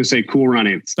Titans. I'm going to say Cool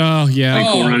Runnings. Oh yeah.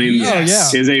 Cool Runnings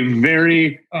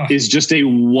is just a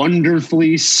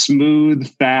wonderfully smooth,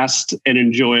 fast, and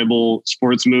enjoyable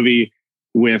sports movie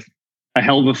with a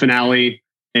hell of a finale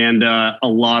and a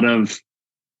lot of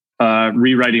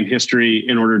rewriting history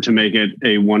in order to make it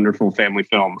a wonderful family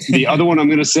film. The other one I'm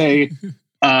going to say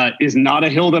is not a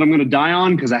hill that I'm going to die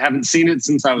on because I haven't seen it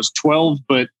since I was 12.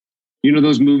 But you know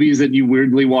those movies that you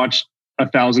weirdly watch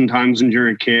 1,000 times when you're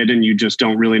a kid and you just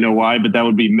don't really know why? But that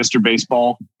would be Mr.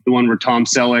 Baseball, the one where Tom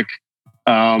Selleck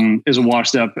is a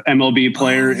washed-up MLB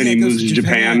player and he moves to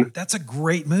Japan. That's a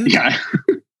great movie. Yeah.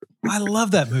 I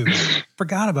love that movie.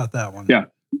 Forgot about that one. Yeah.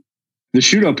 The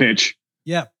Shudo Pitch.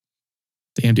 Yeah.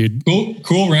 Damn, dude.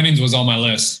 Cool Runnings was on my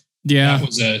list. Yeah. That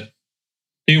was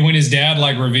when his dad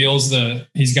like reveals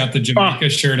he's got the Jamaica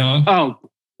shirt on. Oh,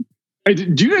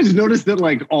 do you guys notice that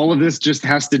like all of this just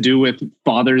has to do with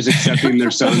fathers accepting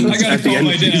their sons at the end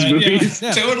of these movies?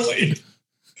 Yeah, totally.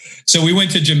 So we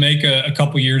went to Jamaica a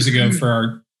couple years ago for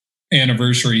our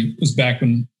anniversary. It was back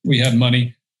when we had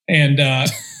money, and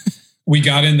we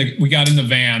got in the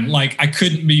van. Like, I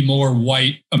couldn't be more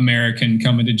white American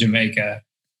coming to Jamaica.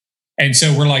 And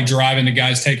so we're like driving, the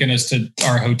guy's taking us to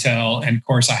our hotel. And of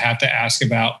course I have to ask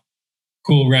about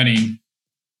Cool Running.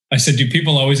 I said, do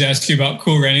people always ask you about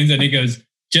Cool Runnings? And he goes,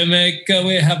 Jamaica,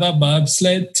 we have a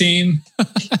bobsled team.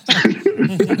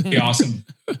 Be awesome.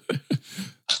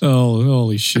 Oh,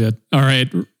 holy shit. All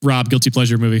right. Rob, guilty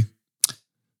pleasure movie.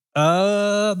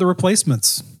 The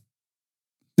Replacements.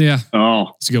 Yeah.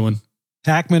 Oh, it's a good one.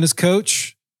 Hackman as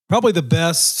coach. Probably the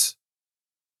best,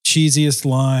 cheesiest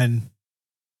line.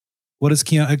 What is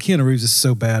Keanu Reeves is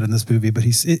so bad in this movie, but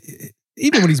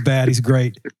even when he's bad, he's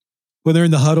great. When they're in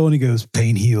the huddle and he goes,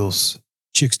 pain heals,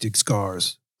 chicks dig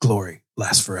scars, glory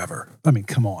lasts forever. I mean,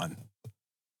 come on.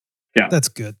 Yeah. That's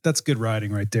good. That's good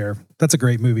writing right there. That's a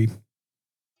great movie.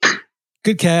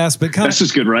 Good cast, but that's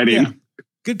just good writing. Yeah,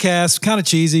 good cast, kind of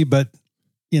cheesy, but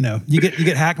you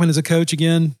get Hackman as a coach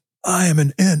again. I am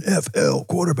an NFL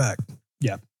quarterback.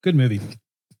 Yeah, good movie.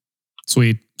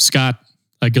 Sweet. Scott,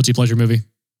 a guilty pleasure movie.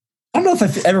 I don't know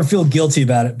if I ever feel guilty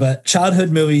about it, but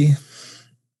childhood movie,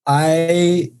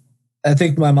 I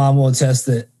think my mom will attest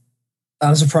that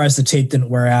I'm surprised the tape didn't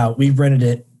wear out. We rented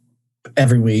it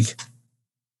every week.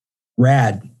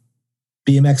 Rad.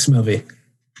 BMX movie.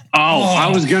 I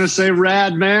was gonna say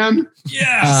Rad, man.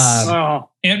 Yes.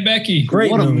 Aunt Becky.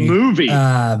 Great what movie.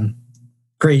 a movie.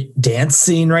 Great dance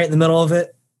scene right in the middle of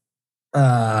it.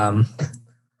 Kind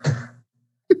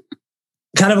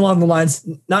of along the lines,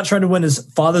 not trying to win his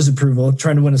father's approval,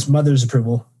 trying to win his mother's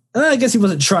approval. I guess he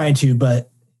wasn't trying to,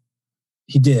 but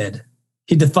he did.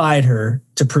 He defied her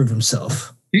to prove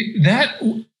himself.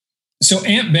 So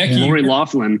Aunt Becky. Lori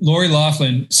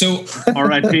Loughlin. So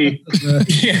R.I.P.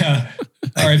 Yeah.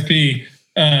 R.I.P.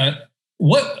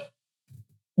 What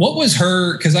was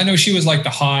her? Because I know she was like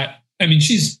the hot. I mean,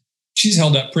 she's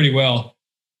held up pretty well.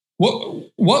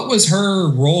 What was her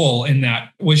role in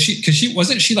that? Was she? Because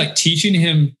wasn't she like teaching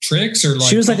him tricks or like?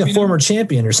 She was like a former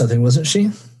champion or something, wasn't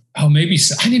she? Oh, maybe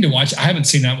so. I need to watch. I haven't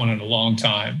seen that one in a long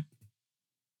time.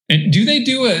 And do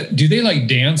they like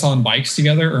dance on bikes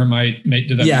together, or did I make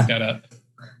that up?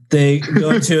 They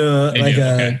go into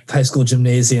a high school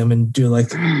gymnasium and do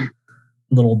like a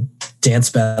little dance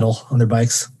battle on their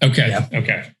bikes. Okay. Yeah.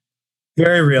 Okay.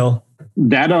 Very real.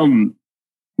 That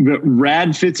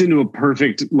Rad fits into a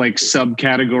perfect like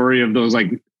subcategory of those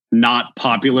like not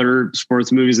popular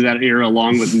sports movies of that era,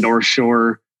 along with North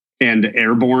Shore and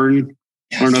Airborne.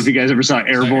 Yes. I don't know if you guys ever saw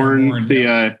Airborne,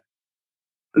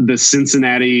 the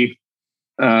Cincinnati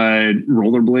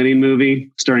rollerblading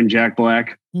movie starring Jack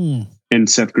Black and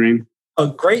Seth Green. A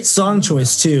great song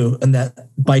choice too in that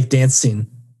bike dance scene.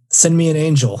 Send Me an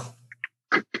Angel.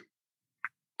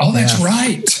 Oh, that's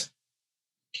right.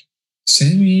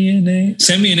 Send Me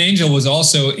an Angel was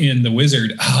also in The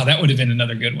Wizard. Oh, that would have been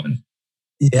another good one.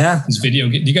 Yeah. This video.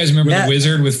 Do you guys remember The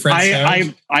Wizard with Fred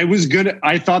Savage? I was good.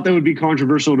 I thought that would be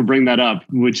controversial to bring that up,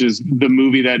 which is the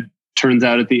movie that turns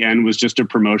out at the end was just a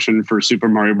promotion for Super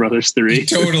Mario Brothers 3.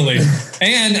 Totally.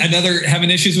 And another having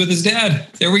issues with his dad.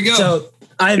 There we go. So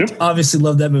I obviously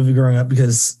loved that movie growing up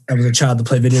because I was a child that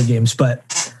played video games. But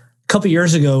a couple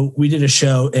years ago, we did a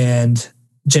show and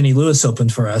Jenny Lewis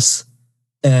opened for us.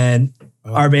 And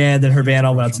our band and her band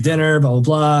all went out to dinner, blah, blah,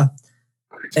 blah.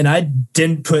 And I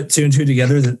didn't put two and two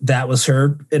together that was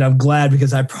her. And I'm glad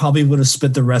because I probably would have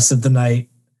spent the rest of the night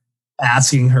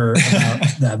asking her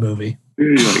about that movie.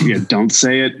 You're like, yeah, don't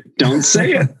say it. Don't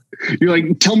say it. You're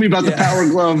like, tell me about the Power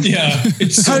Glove. Yeah.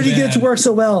 How did you get it to work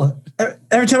so well?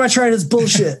 Every time I try it, it's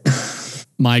bullshit.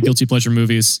 My guilty pleasure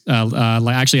movies.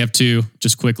 I actually have two,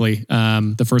 just quickly.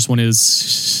 The first one is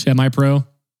Semi-Pro,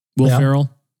 Will Ferrell.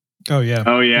 Oh yeah.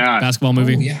 Basketball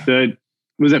movie. Oh, yeah.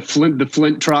 Was it the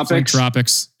Flint Tropics? Flint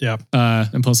Tropics. Yeah.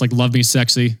 And plus like Love Me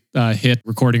Sexy, hit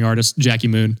recording artist Jackie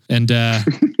Moon. And I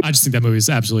just think that movie is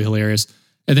absolutely hilarious.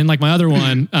 And then like my other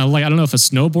one, I don't know if a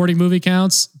snowboarding movie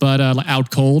counts, but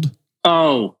Out Cold.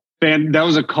 Oh, man, that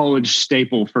was a college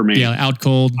staple for me. Yeah, Out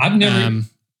Cold. I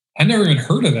never even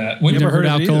heard of that. You never heard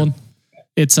of Out Cold?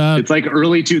 It's like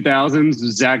early 2000s,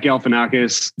 Zach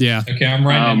Galifianakis. Yeah. Okay, I'm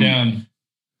writing it down.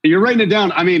 You're writing it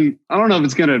down. I mean, I don't know if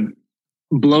it's going to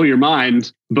blow your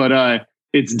mind, but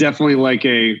it's definitely like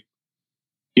a,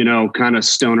 kind of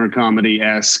stoner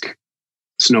comedy-esque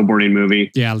snowboarding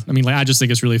movie. Yeah. I mean, I just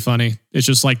think it's really funny. It's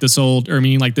just like this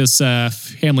family,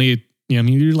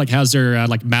 like has their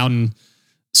like mountain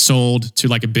sold to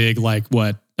like a big, like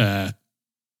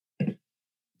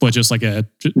just like a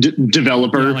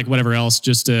developer, like whatever else,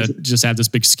 just have this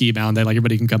big ski mountain that like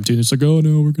everybody can come to. And it's like, oh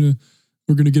no, we're going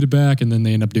to get it back. And then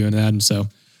they end up doing that. And so.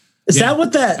 Is that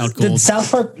what did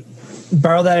South Park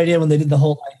borrow that idea when they did the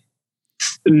whole?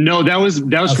 No, that was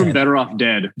from Better Off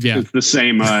Dead. Yeah. It's the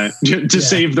same, to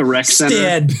save the rec center.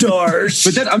 Darsh.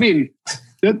 But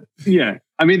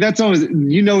that's always,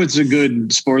 it's a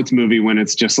good sports movie when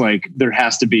it's just like, there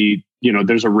has to be,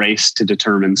 there's a race to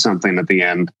determine something at the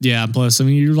end. Yeah. Plus,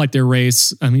 you like their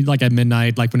race. Like at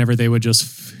midnight, like whenever they would just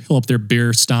fill up their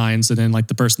beer steins and then like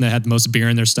the person that had the most beer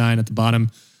in their stein at the bottom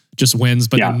just wins.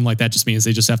 But then like that just means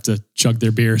they just have to chug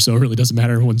their beer. So it really doesn't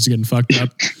matter. Everyone's getting fucked up.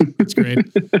 It's great.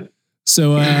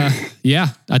 So, I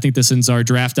think this ends our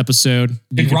draft episode.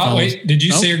 Rob, did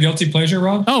you say your guilty pleasure,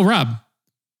 Rob? Oh, Rob.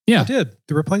 Yeah. I did.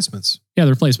 The Replacements. Yeah,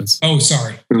 The Replacements. Oh,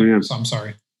 sorry. Oh, yeah. I'm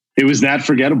sorry. It was that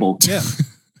forgettable. Yeah.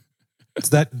 It's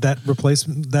that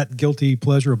replacement, that guilty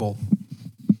pleasurable.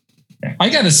 I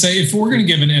got to say, if we're going to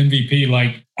give an MVP,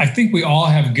 like, I think we all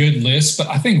have good lists, but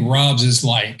I think Rob's is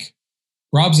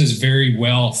very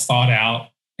well thought out.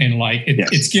 And like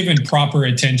it's given proper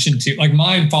attention to, like,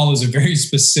 mine follows a very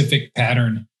specific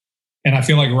pattern. And I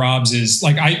feel like Rob's is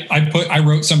like, I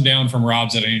wrote some down from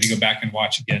Rob's that I need to go back and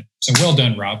watch again. So well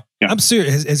done, Rob. Yeah. I'm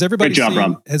serious. Has everybody Good job, seen,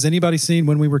 Rob. Has anybody seen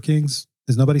When We Were Kings?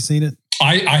 Has nobody seen it?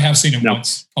 I have seen it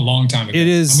once, a long time ago. It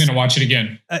is. I'm going to watch it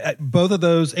again. Both of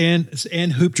those and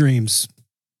Hoop Dreams,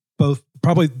 both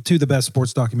probably two of the best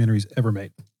sports documentaries ever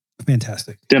made.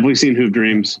 fantastic. Definitely seen Hoop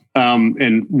Dreams.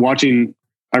 And watching,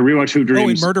 I rewatched Hoop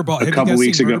Dreams and Murderball. a couple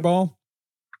weeks ago.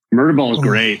 Murderball is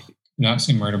great. Not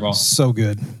seen Murderball. So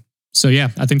good. So yeah,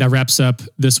 I think that wraps up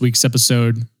this week's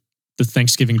episode, the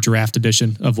Thanksgiving draft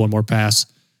edition of One More Pass.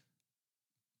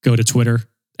 Go to Twitter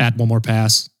at One More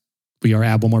Pass. We are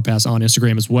at One More Pass on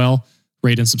Instagram as well.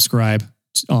 Rate and subscribe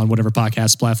on whatever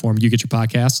podcast platform you get your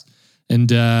podcasts. And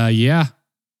yeah,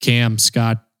 Cam,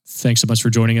 Scott, thanks so much for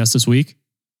joining us this week.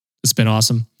 It's been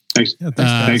awesome. Thanks. Yeah,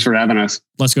 thanks, Thanks for having us.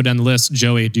 Let's go down the list.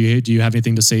 Joey, do you have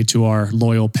anything to say to our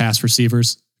loyal pass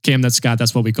receivers? Cam, that's Scott.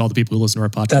 That's what we call the people who listen to our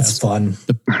podcast. That's fun.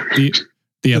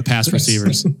 The pass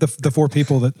receivers. The four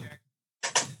people that.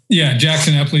 Yeah,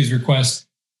 Jackson Epley's request.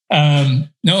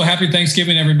 No, happy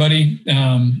Thanksgiving, everybody.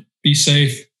 Be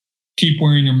safe. Keep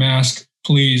wearing your mask,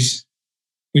 please.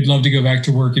 We'd love to go back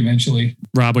to work eventually.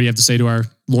 Rob, what do you have to say to our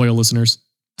loyal listeners?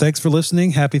 Thanks for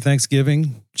listening. Happy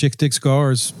Thanksgiving. Chicks dig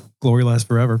scars. Glory lasts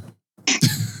forever.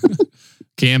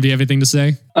 Cam, do you have anything to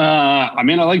say? I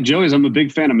mean, I like Joey's. I'm a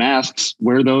big fan of masks.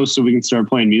 Wear those so we can start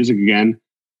playing music again.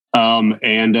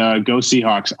 And go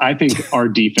Seahawks. I think our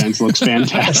defense looks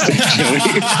fantastic,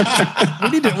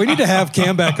 Joey. we need to have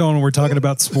Cam back on when we're talking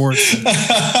about sports.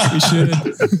 We should.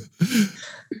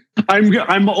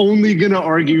 I'm only going to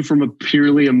argue from a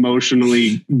purely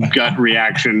emotionally gut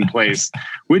reaction place,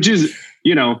 which is,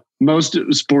 you know, most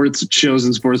sports shows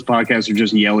and sports podcasts are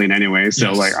just yelling anyway. So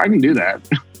Yes. like I can do that.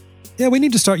 Yeah, we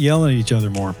need to start yelling at each other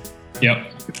more.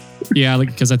 Yep. Yeah, like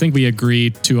because I think we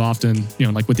agree too often, you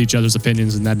know, like with each other's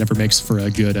opinions, and that never makes for a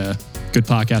good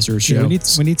podcast or a show. Yeah,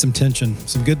 we need some tension,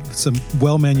 some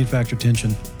well manufactured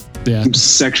tension. Yeah,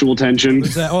 Sexual tension.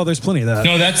 There's plenty of that.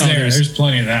 No, that's there. There's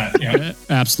plenty of that. Yeah.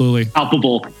 absolutely.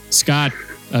 Palpable. Scott,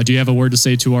 do you have a word to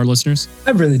say to our listeners?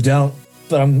 I really don't,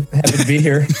 but I'm happy to be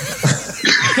here.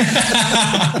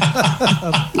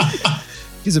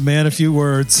 He's a man of few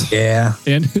words. Yeah.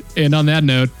 And on that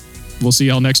note, we'll see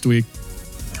y'all next week.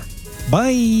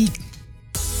 Bye.